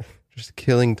just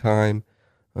killing time,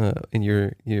 and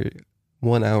you're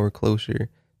 1 hour closer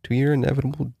to your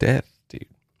inevitable death, dude.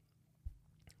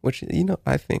 Which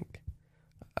I think,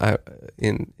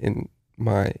 in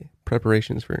my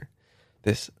preparations for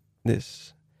this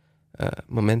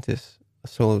momentous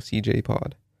solo CJ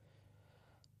pod,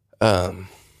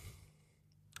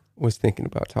 was thinking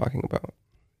about talking about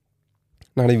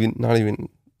not even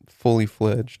fully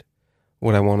fledged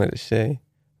what I wanted to say,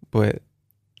 but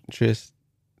just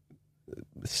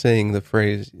saying the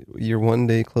phrase, you're one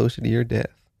day closer to your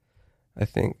death. I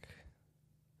think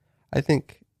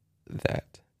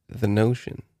that the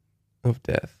notion of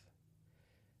death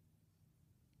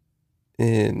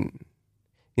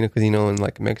because in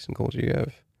like Mexican culture you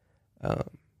have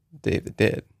Day of the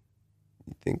Dead.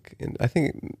 I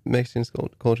think in Mexican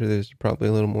culture there's probably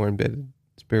a little more embedded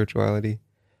spirituality,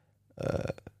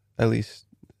 at least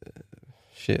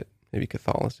maybe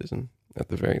Catholicism at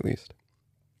the very least,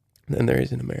 than there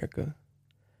is in America,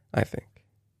 I think.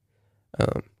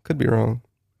 Could be wrong,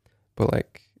 but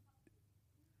like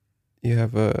you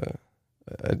have a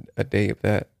day of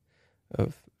that,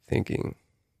 of thinking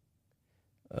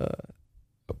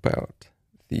about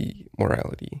the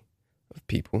morality of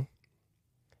people.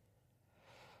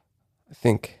 I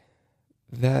think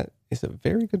that is a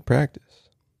very good practice.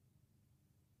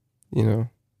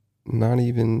 Not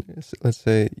even, let's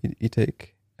say you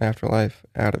take afterlife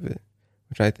out of it,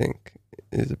 which I think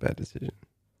is a bad decision.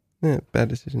 Bad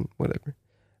decision, whatever.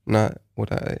 Not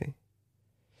what I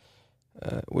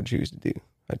would choose to do.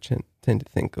 I tend to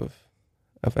think of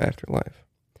afterlife.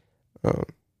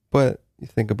 But you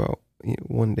think about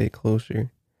one day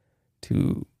closer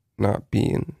to not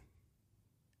being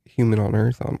human on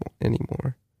earth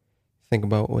anymore. Think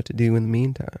about what to do in the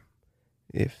meantime.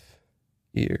 If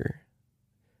you're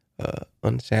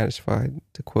unsatisfied,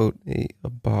 to quote a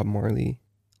Bob Marley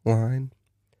line,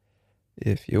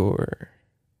 if you're,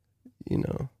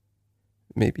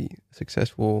 maybe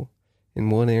successful in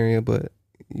one area, but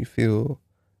you feel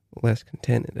less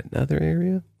content in another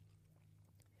area,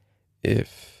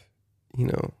 if,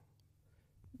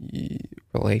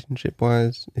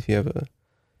 relationship-wise, if you have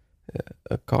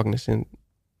a cognizant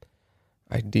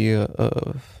idea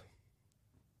of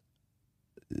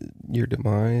your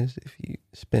demise, if you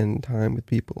spend time with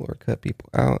people or cut people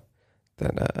out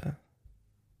that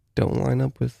don't line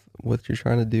up with what you're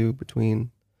trying to do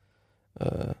between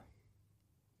A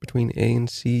and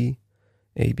C,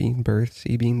 A being birth,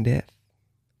 C being death,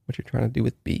 what you're trying to do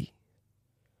with B,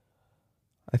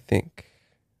 I think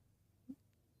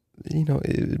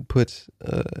it puts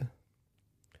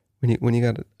when you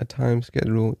got a time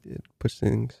schedule, it puts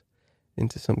things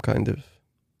into some kind of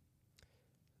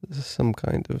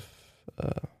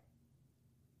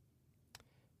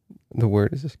the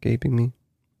word is escaping me,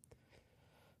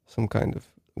 some kind of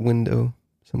window,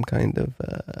 some kind of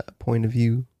point of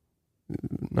view,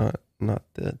 not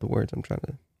the words I'm trying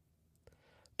to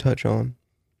touch on,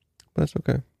 but that's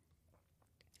okay.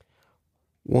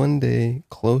 One day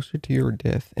closer to your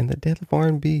death, and the death of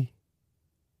R&B.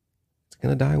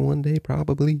 gonna die one day,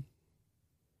 probably.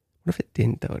 What if it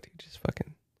didn't, though, dude? Just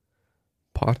fucking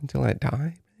pot until I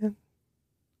die, man.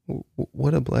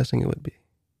 What a blessing it would be.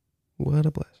 What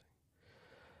a blessing.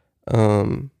 Let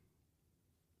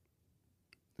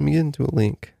me get into a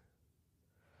link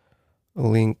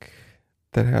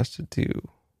that has to do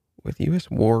with U.S.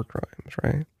 war crimes,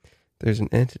 right? There's an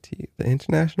entity, the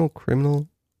International Criminal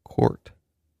Court,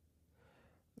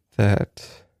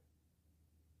 that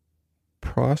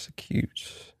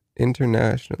prosecutes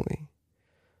internationally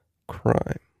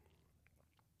crime.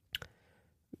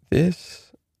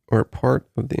 This, or part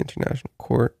of the International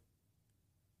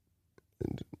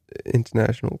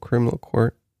Criminal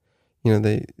Court, you know,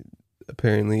 they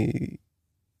apparently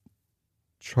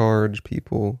charge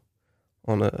people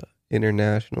on a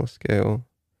international scale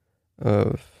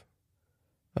of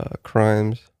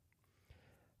crimes.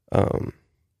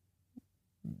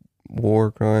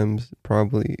 War crimes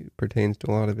probably pertains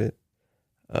to a lot of it.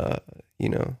 You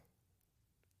know,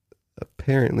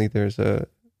 apparently it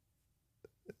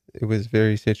was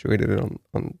very situated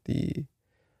on the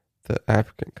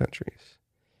African countries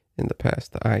in the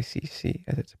past, the ICC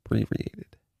as it's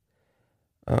abbreviated.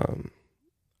 I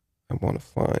want to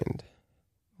find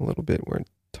a little bit where it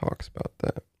talks about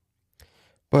that.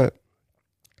 But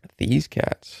these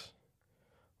cats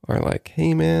are like,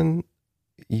 hey man,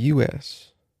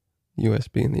 US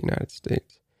being the United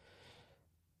States,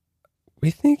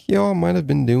 we think y'all might have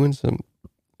been doing some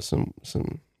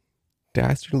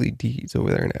dastardly deeds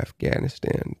over there in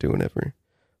Afghanistan, doing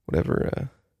whatever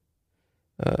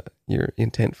your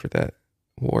intent for that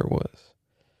war was.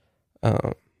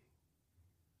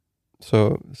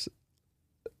 So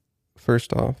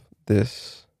first off,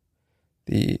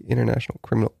 the International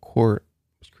Criminal Court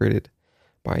was created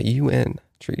by a UN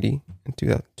treaty in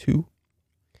 2002.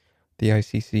 The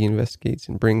ICC investigates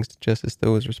and brings to justice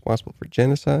those responsible for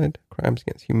genocide, crimes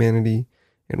against humanity,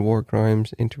 and war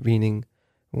crimes, intervening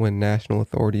when national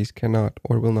authorities cannot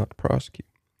or will not prosecute.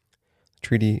 The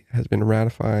treaty has been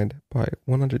ratified by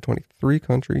 123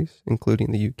 countries,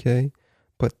 including the UK,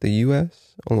 but the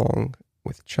US, along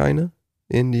with China,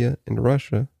 India, and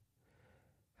Russia,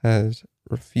 has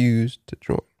refused to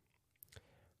join.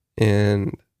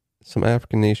 And some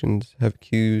African nations have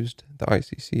accused the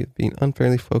ICC of being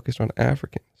unfairly focused on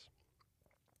Africans.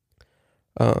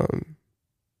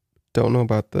 Don't know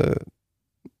about the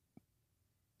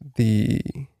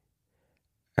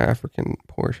African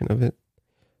portion of it.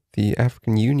 The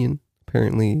African Union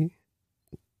apparently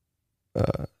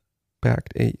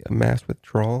backed a mass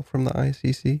withdrawal from the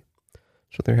ICC.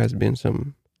 So there has been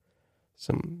some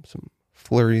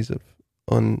flurries of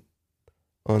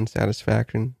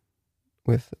unsatisfaction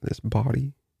with this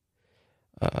body.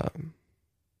 That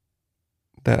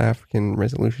African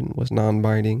resolution was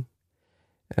non-binding,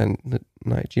 and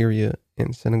Nigeria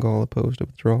and Senegal opposed a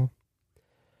withdrawal.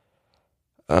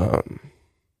 The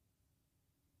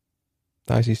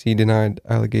ICC denied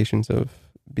allegations of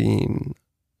being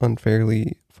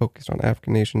unfairly focused on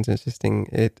African nations, insisting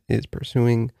it is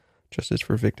pursuing justice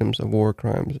for victims of war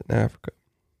crimes in Africa.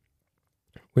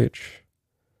 Which,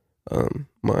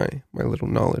 my little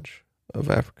knowledge of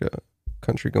Africa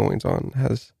country goings on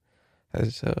has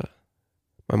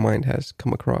my mind has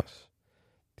come across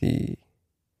the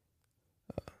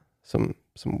some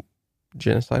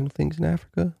genocidal things in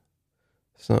Africa,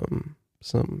 some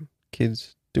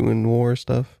kids doing war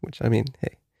stuff, which, I mean,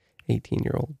 hey,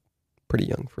 18-year-old, pretty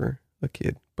young for a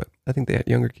kid, but I think they had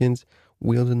younger kids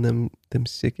wielding them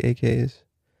sick AKs.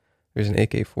 There's an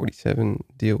AK-47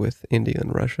 deal with India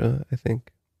and Russia, I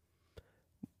think.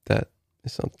 That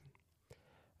is something.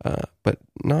 But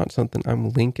not something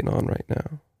I'm linking on right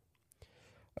now.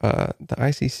 The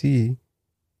ICC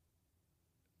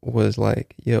was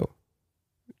like, yo,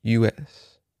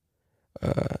 US,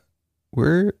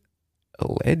 we're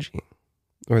alleging,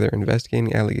 or they're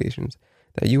investigating allegations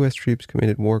that US troops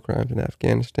committed war crimes in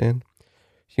Afghanistan.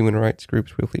 Human rights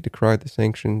groups swiftly decried the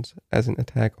sanctions as an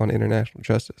attack on international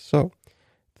justice. So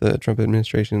the Trump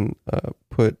administration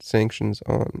put sanctions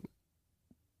on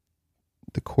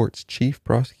the court's chief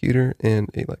prosecutor and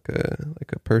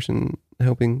a person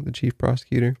helping the chief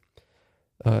prosecutor,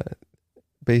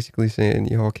 basically saying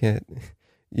y'all can't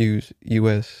use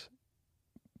U.S.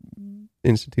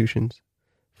 institutions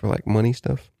for like money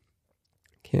stuff.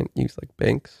 Can't use like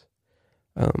banks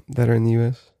that are in the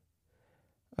U.S.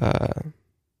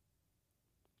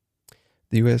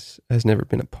 The U.S. has never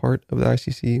been a part of the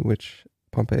ICC, which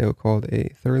Pompeo called a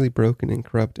thoroughly broken and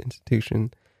corrupt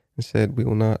institution, and said we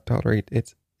will not tolerate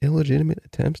its illegitimate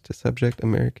attempts to subject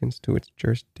Americans to its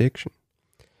jurisdiction.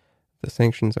 The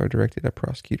sanctions are directed at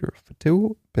prosecutor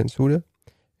Fatou Bensouda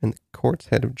and the court's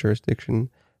head of jurisdiction,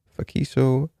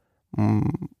 Fakiso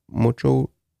Mocho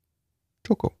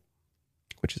Choco,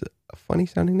 which is a funny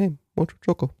sounding name. Mocho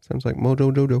Choco. Sounds like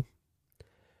Mojo Jojo.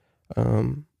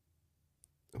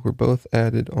 Were both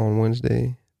added on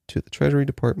Wednesday to the Treasury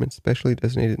Department's specially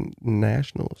designated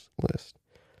nationals list.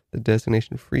 The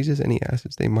designation freezes any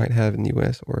assets they might have in the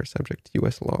U.S. or are subject to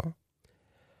U.S. law.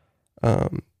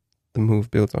 The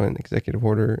move builds on an executive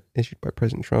order issued by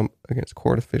President Trump against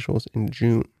court officials in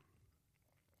June.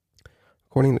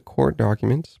 According to court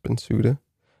documents, Bensouda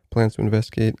plans to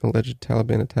investigate alleged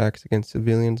Taliban attacks against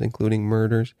civilians, including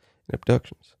murders and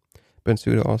abductions.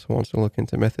 Bensouda also wants to look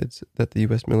into methods that the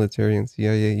U.S. military and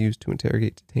CIA use to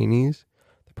interrogate detainees.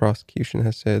 The prosecution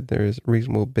has said there is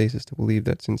reasonable basis to believe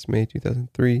that since May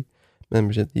 2003,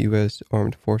 members of the U.S.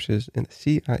 armed forces and the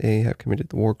CIA have committed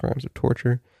the war crimes of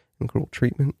torture and cruel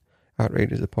treatment,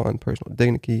 outrages upon personal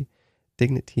dignity,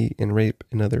 and rape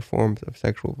and other forms of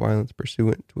sexual violence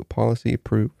pursuant to a policy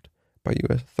approved by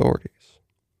U.S. authorities.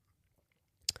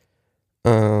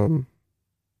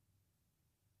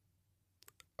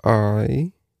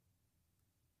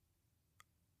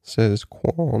 Says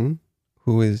Kwan,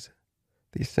 who is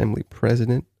the Assembly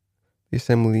President, the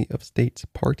Assembly of States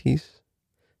Parties,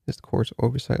 is the court's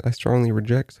oversight. I strongly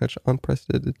reject such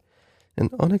unprecedented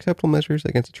and unacceptable measures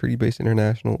against a treaty-based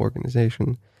international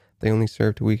organization. They only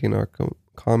serve to weaken our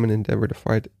common endeavor to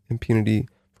fight impunity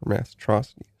for mass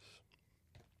atrocities.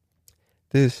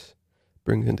 This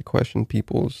brings into question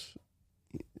people's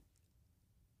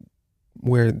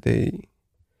where they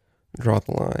draw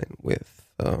the line with,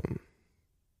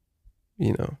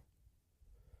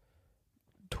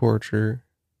 torture,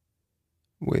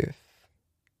 with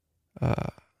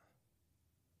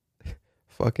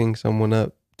fucking someone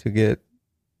up to get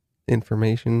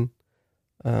information,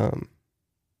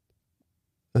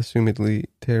 assumedly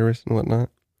terrorists and whatnot.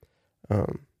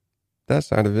 That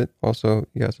side of it. Also,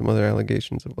 you got some other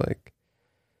allegations of like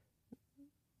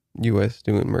U.S.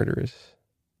 doing murderous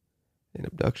and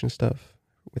abduction stuff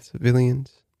with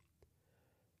civilians,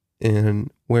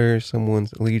 and where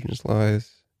someone's allegiance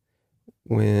lies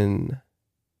when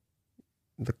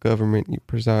the government you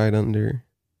preside under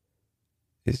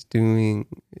is doing,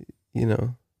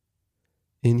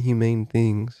 inhumane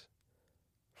things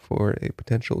for a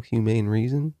potential humane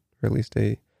reason, or at least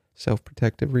a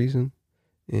self-protective reason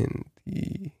in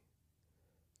the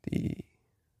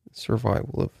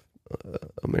survival of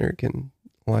American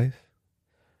life.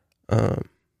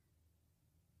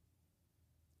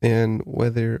 And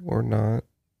whether or not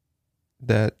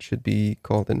that should be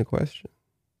called into question.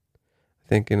 I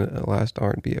think in a last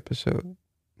R&B episode,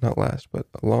 not last, but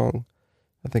I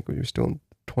think we were still in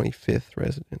 25th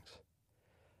residence,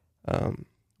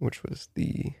 which was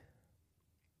the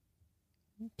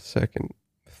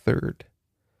third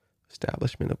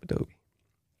establishment of Adobe.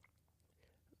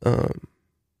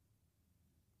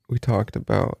 We talked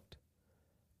about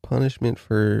punishment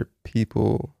for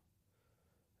people,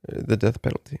 the death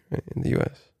penalty, right, in the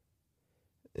U.S.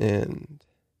 And,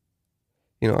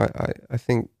 I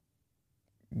think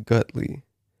Gutley,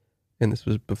 and this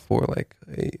was before like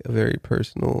a very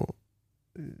personal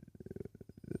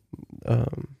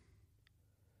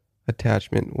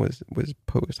attachment was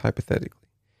posed hypothetically.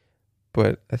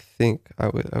 But I think I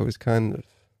was kind of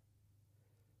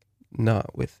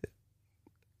not with it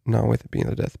being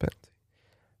the death penalty,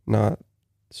 not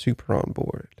super on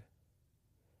board.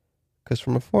 Because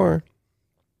from afar,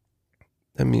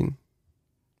 I mean,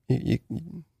 you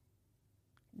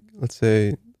let's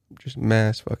say just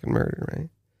mass fucking murder, right?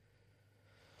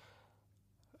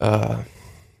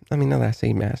 Now that I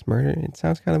say mass murder, it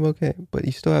sounds kind of okay, but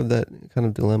you still have that kind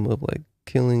of dilemma of like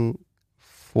killing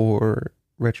for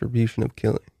retribution of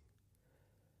killing.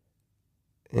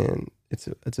 And it's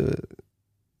a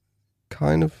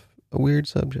kind of a weird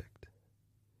subject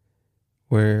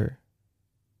where,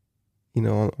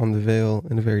 on the veil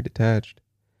and a very detached,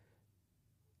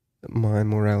 my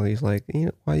morality is like,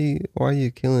 why are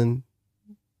you killing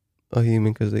a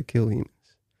human because they kill humans?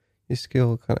 You're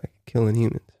still kind of killing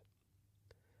humans.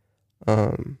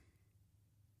 You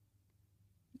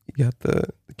got the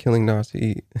killing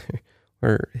Nazi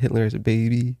or Hitler as a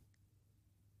baby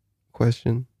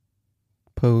question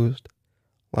posed.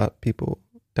 A lot of people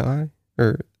die,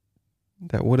 or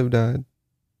that would have died,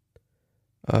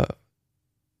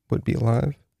 would be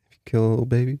alive if you kill a little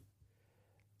baby.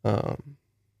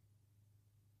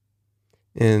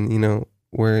 And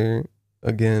where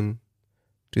again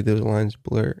do those lines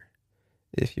blur?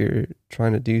 If you're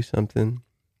trying to do something,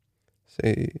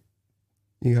 say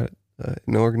you got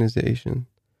an organization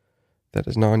that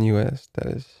is non-US, that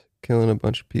is killing a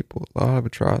bunch of people, a lot of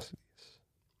atrocities,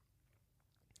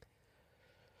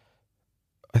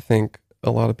 think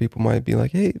a lot of people might be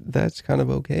like, hey, that's kind of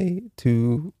okay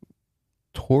to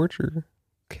torture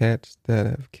cats that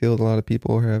have killed a lot of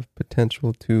people or have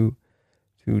potential to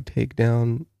take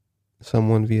down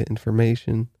someone via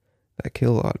information that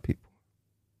kill a lot of people.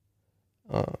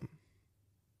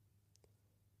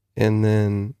 And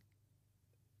then,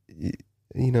 you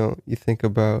think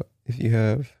about if you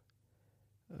have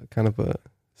kind of a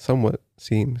somewhat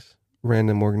seems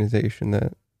random organization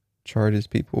that charges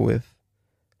people with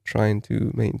trying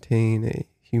to maintain a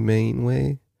humane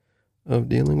way of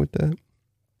dealing with that.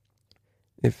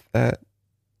 If that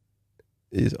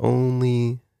is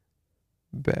only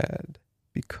bad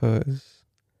because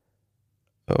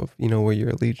of, where your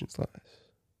allegiance lies,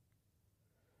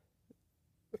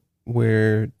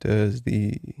 where does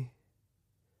the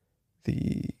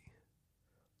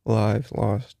lives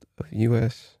lost of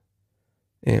U.S.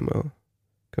 ammo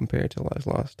compared to lives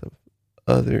lost of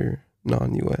other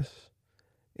non-U.S.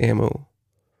 ammo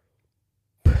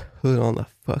put on the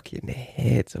fucking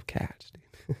heads of cats,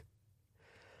 dude?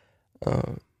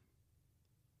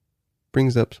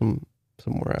 Brings up some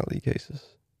morality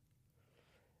cases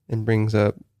and brings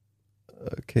up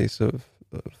a case of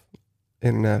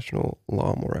international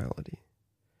law morality,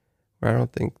 where I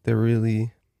don't think they're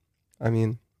really,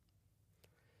 it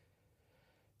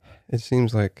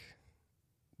seems like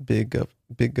big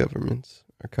governments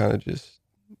are kind of just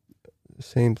the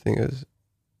same thing as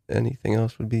anything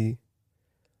else would be,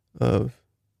 of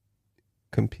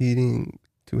competing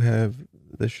to have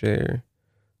the share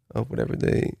of whatever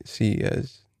they see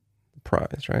as the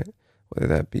prize, right? Whether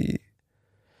that be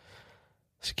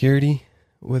security,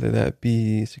 whether that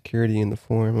be security in the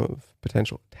form of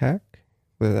potential attack,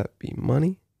 whether that be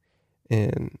money,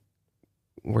 and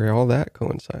where all that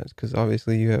coincides. Because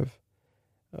obviously you have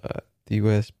the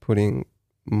U.S. putting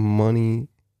money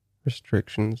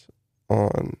restrictions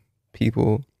on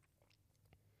people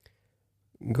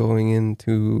going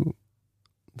into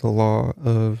the law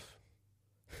of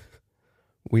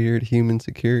weird human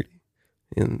security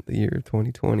in the year of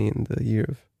 2020 and the year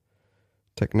of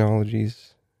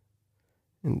technologies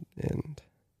and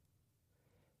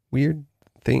weird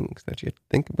things that you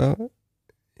think about,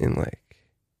 and like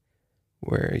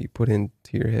where you put into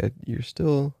your head you're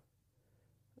still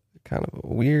kind of a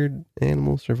weird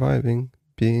animal surviving,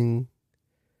 being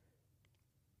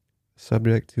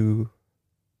subject to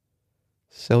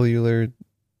cellular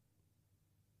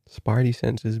spidey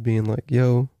senses being like,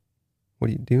 yo, what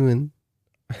are you doing?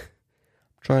 I'm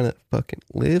trying to fucking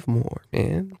live more,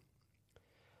 man.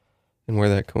 And where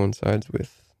that coincides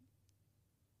with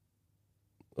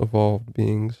evolved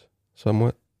beings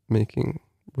somewhat making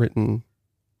written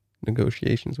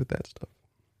negotiations with that stuff.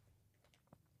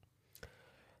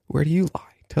 Where do you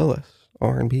lie? Tell us.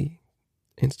 R&B,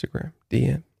 Instagram,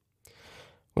 DM.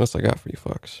 What else I got for you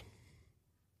fucks?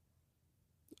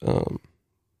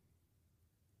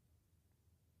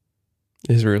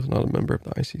 Israel's not a member of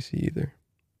the ICC either,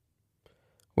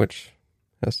 which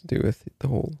has to do with the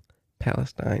whole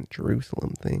Palestine,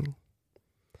 Jerusalem thing.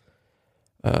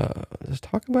 Let's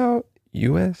talk about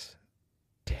U.S.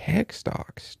 tech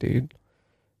stocks, dude.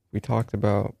 We talked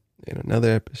about in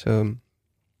another episode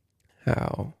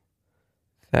how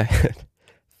that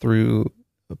through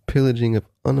a pillaging of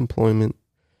unemployment,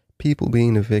 people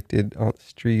being evicted on the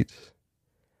streets,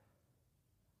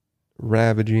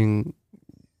 ravaging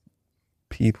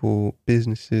people,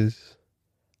 businesses,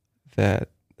 that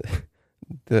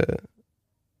the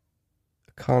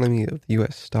economy of the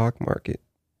U.S. stock market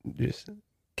just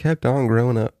kept on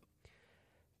growing up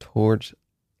towards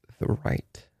the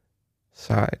right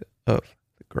side of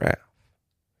the graph.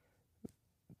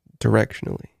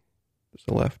 Directionally. There's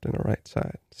a left and a right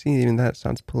side. See, even that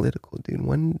sounds political, dude.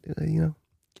 When,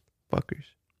 fuckers.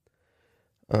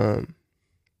 And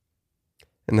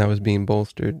that was being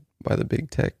bolstered by the big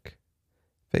tech,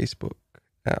 Facebook,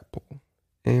 Apple,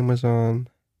 Amazon.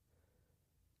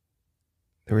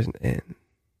 There was an N.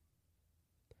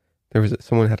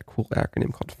 Someone had a cool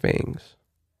acronym called FANGS.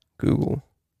 Google.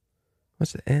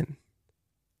 What's the N?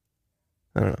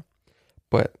 I don't know.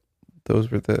 But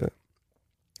those were the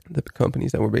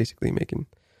companies that were basically making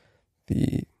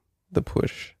the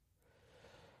push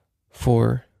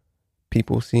for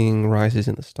people seeing rises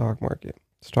in the stock market.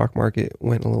 Stock market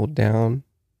went a little down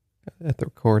at the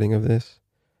recording of this.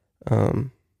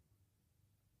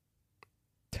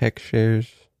 Tech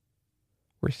shares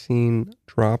were seen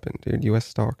dropping, dude. U.S.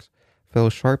 stocks fell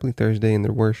sharply Thursday in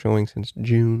their worst showing since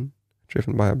June,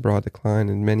 driven by a broad decline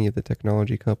in many of the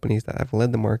technology companies that have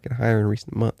led the market higher in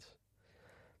recent months.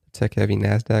 The tech-heavy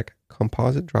NASDAQ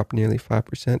composite dropped nearly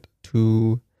 5%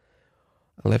 to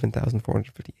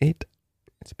 11,458,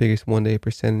 its biggest one-day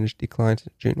percentage decline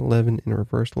since June 11 in a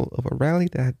reversal of a rally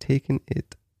that had taken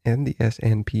it and the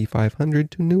S&P 500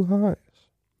 to new highs.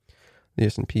 The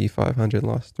S&P 500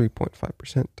 lost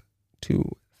 3.5%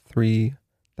 to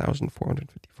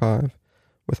 3,455,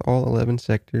 with all 11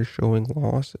 sectors showing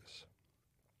losses.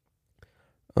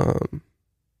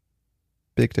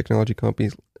 Big technology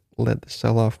companies led the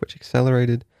sell-off, which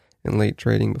accelerated in late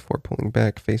trading before pulling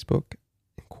back. Facebook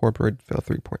Incorporated fell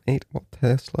 3.8%, while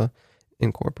Tesla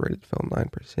Incorporated fell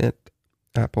 9%.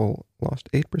 Apple lost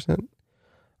 8%,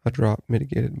 a drop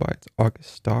mitigated by its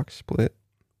August stock split.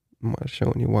 I'm not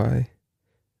showing you why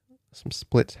some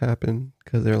splits happen,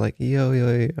 because they're like, yo,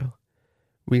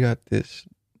 we got this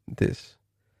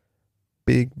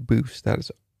big boost that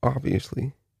is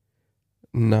obviously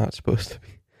not supposed to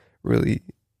be really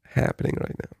happening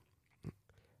right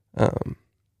now,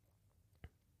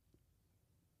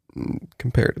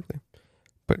 comparatively,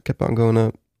 but it kept on going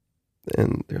up,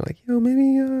 and they're like, yo,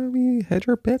 maybe we hedge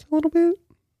our bets a little bit.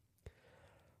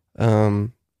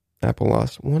 Apple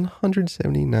lost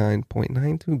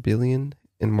 $179.92 billion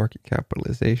in market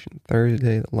capitalization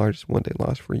Thursday, the largest one-day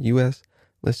loss for a U.S.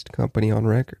 listed company on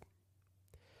record.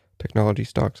 Technology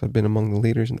stocks have been among the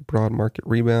leaders in the broad market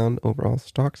rebound. Overall,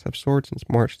 stocks have soared since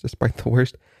March despite the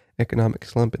worst economic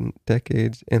slump in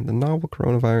decades, and the novel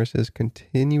coronavirus has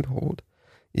continued hold,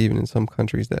 even in some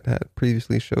countries that had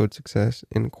previously showed success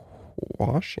in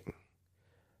quashing.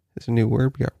 It's a new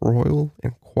word. We got royal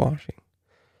and quashing,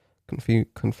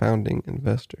 confounding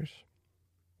investors.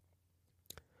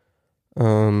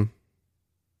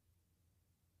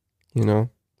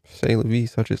 C'est la vie,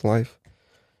 such is life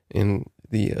in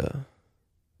the,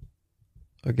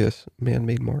 I guess,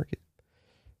 man-made market.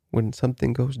 When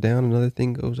something goes down, another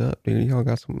thing goes up. Dude, y'all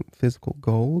got some physical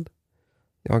gold?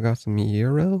 Y'all got some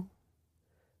euro?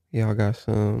 Y'all got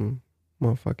some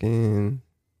motherfucking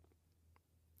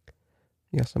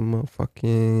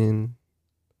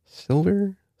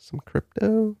silver? Some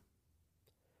crypto?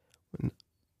 When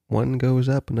one goes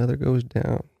up, another goes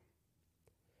down.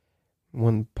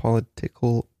 One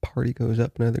political party goes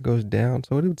up, another goes down.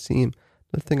 So it would seem,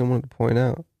 the thing I wanted to point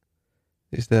out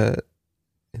is that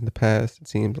in the past, it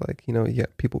seems like, you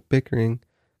got people bickering,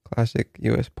 classic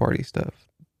U.S. party stuff.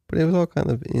 But it was all kind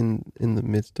of in the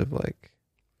midst of like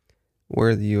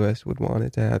where the U.S. would want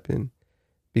it to happen,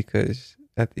 because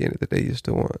at the end of the day, you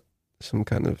still want some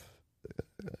kind of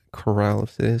corral of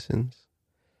citizens,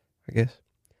 I guess.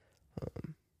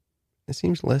 It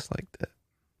seems less like that.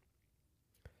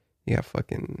 Yeah,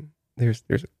 there's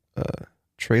a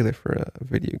trailer for a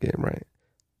video game, right?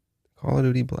 Call of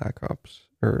Duty Black Ops,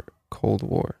 or Cold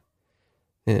War.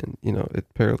 And,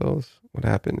 it parallels what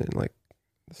happened in like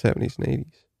the 70s and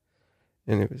 80s.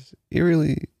 And it was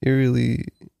eerily,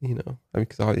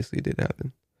 because obviously it did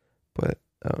happen, but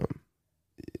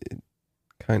it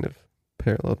kind of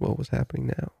paralleled what was happening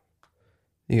now.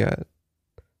 You got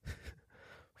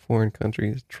foreign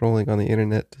countries trolling on the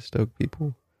internet to stoke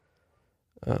people.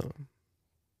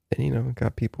 And,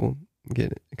 got people,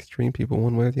 get extreme people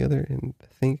one way or the other, and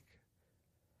think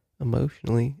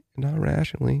emotionally, not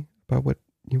rationally, about what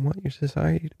you want your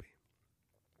society to be.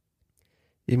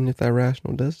 Even if that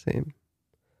rational does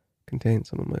contain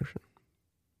some emotion.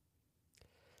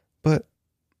 But,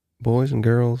 boys and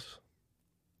girls,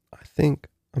 I think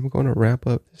I'm going to wrap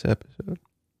up this episode.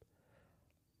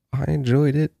 I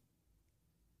enjoyed it,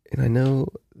 and I know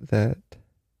that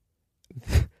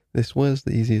this was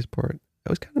the easiest part. I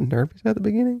was kind of nervous at the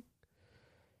beginning,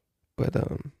 but,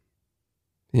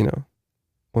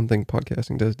 one thing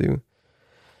podcasting does do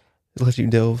is let you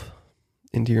delve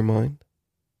into your mind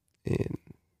and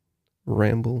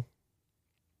ramble,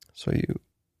 so you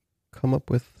come up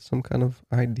with some kind of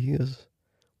ideas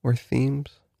or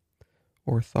themes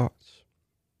or thoughts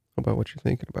about what you're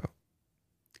thinking about.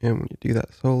 And when you do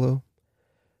that solo,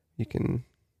 you can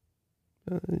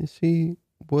see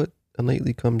what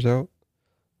innately comes out,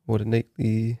 what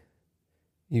innately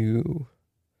your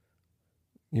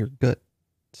gut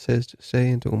says to say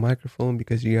into a microphone,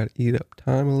 because you got to eat up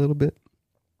time a little bit.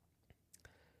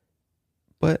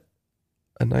 But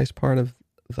a nice part of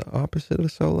the opposite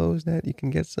of solo is that you can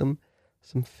get some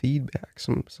feedback,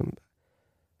 some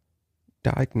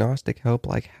diagnostic help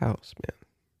like house, man.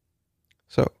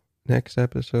 So next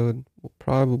episode will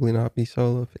probably not be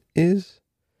solo. If it is,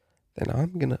 then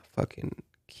I'm gonna fucking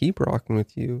keep rocking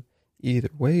with you either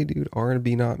way, dude.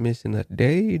 R&B not missing a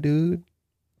day, dude.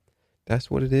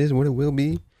 That's what it is, what it will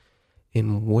be,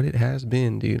 and what it has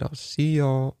been, dude. I'll see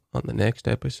y'all on the next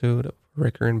episode of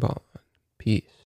Ricker and Bond. Peace.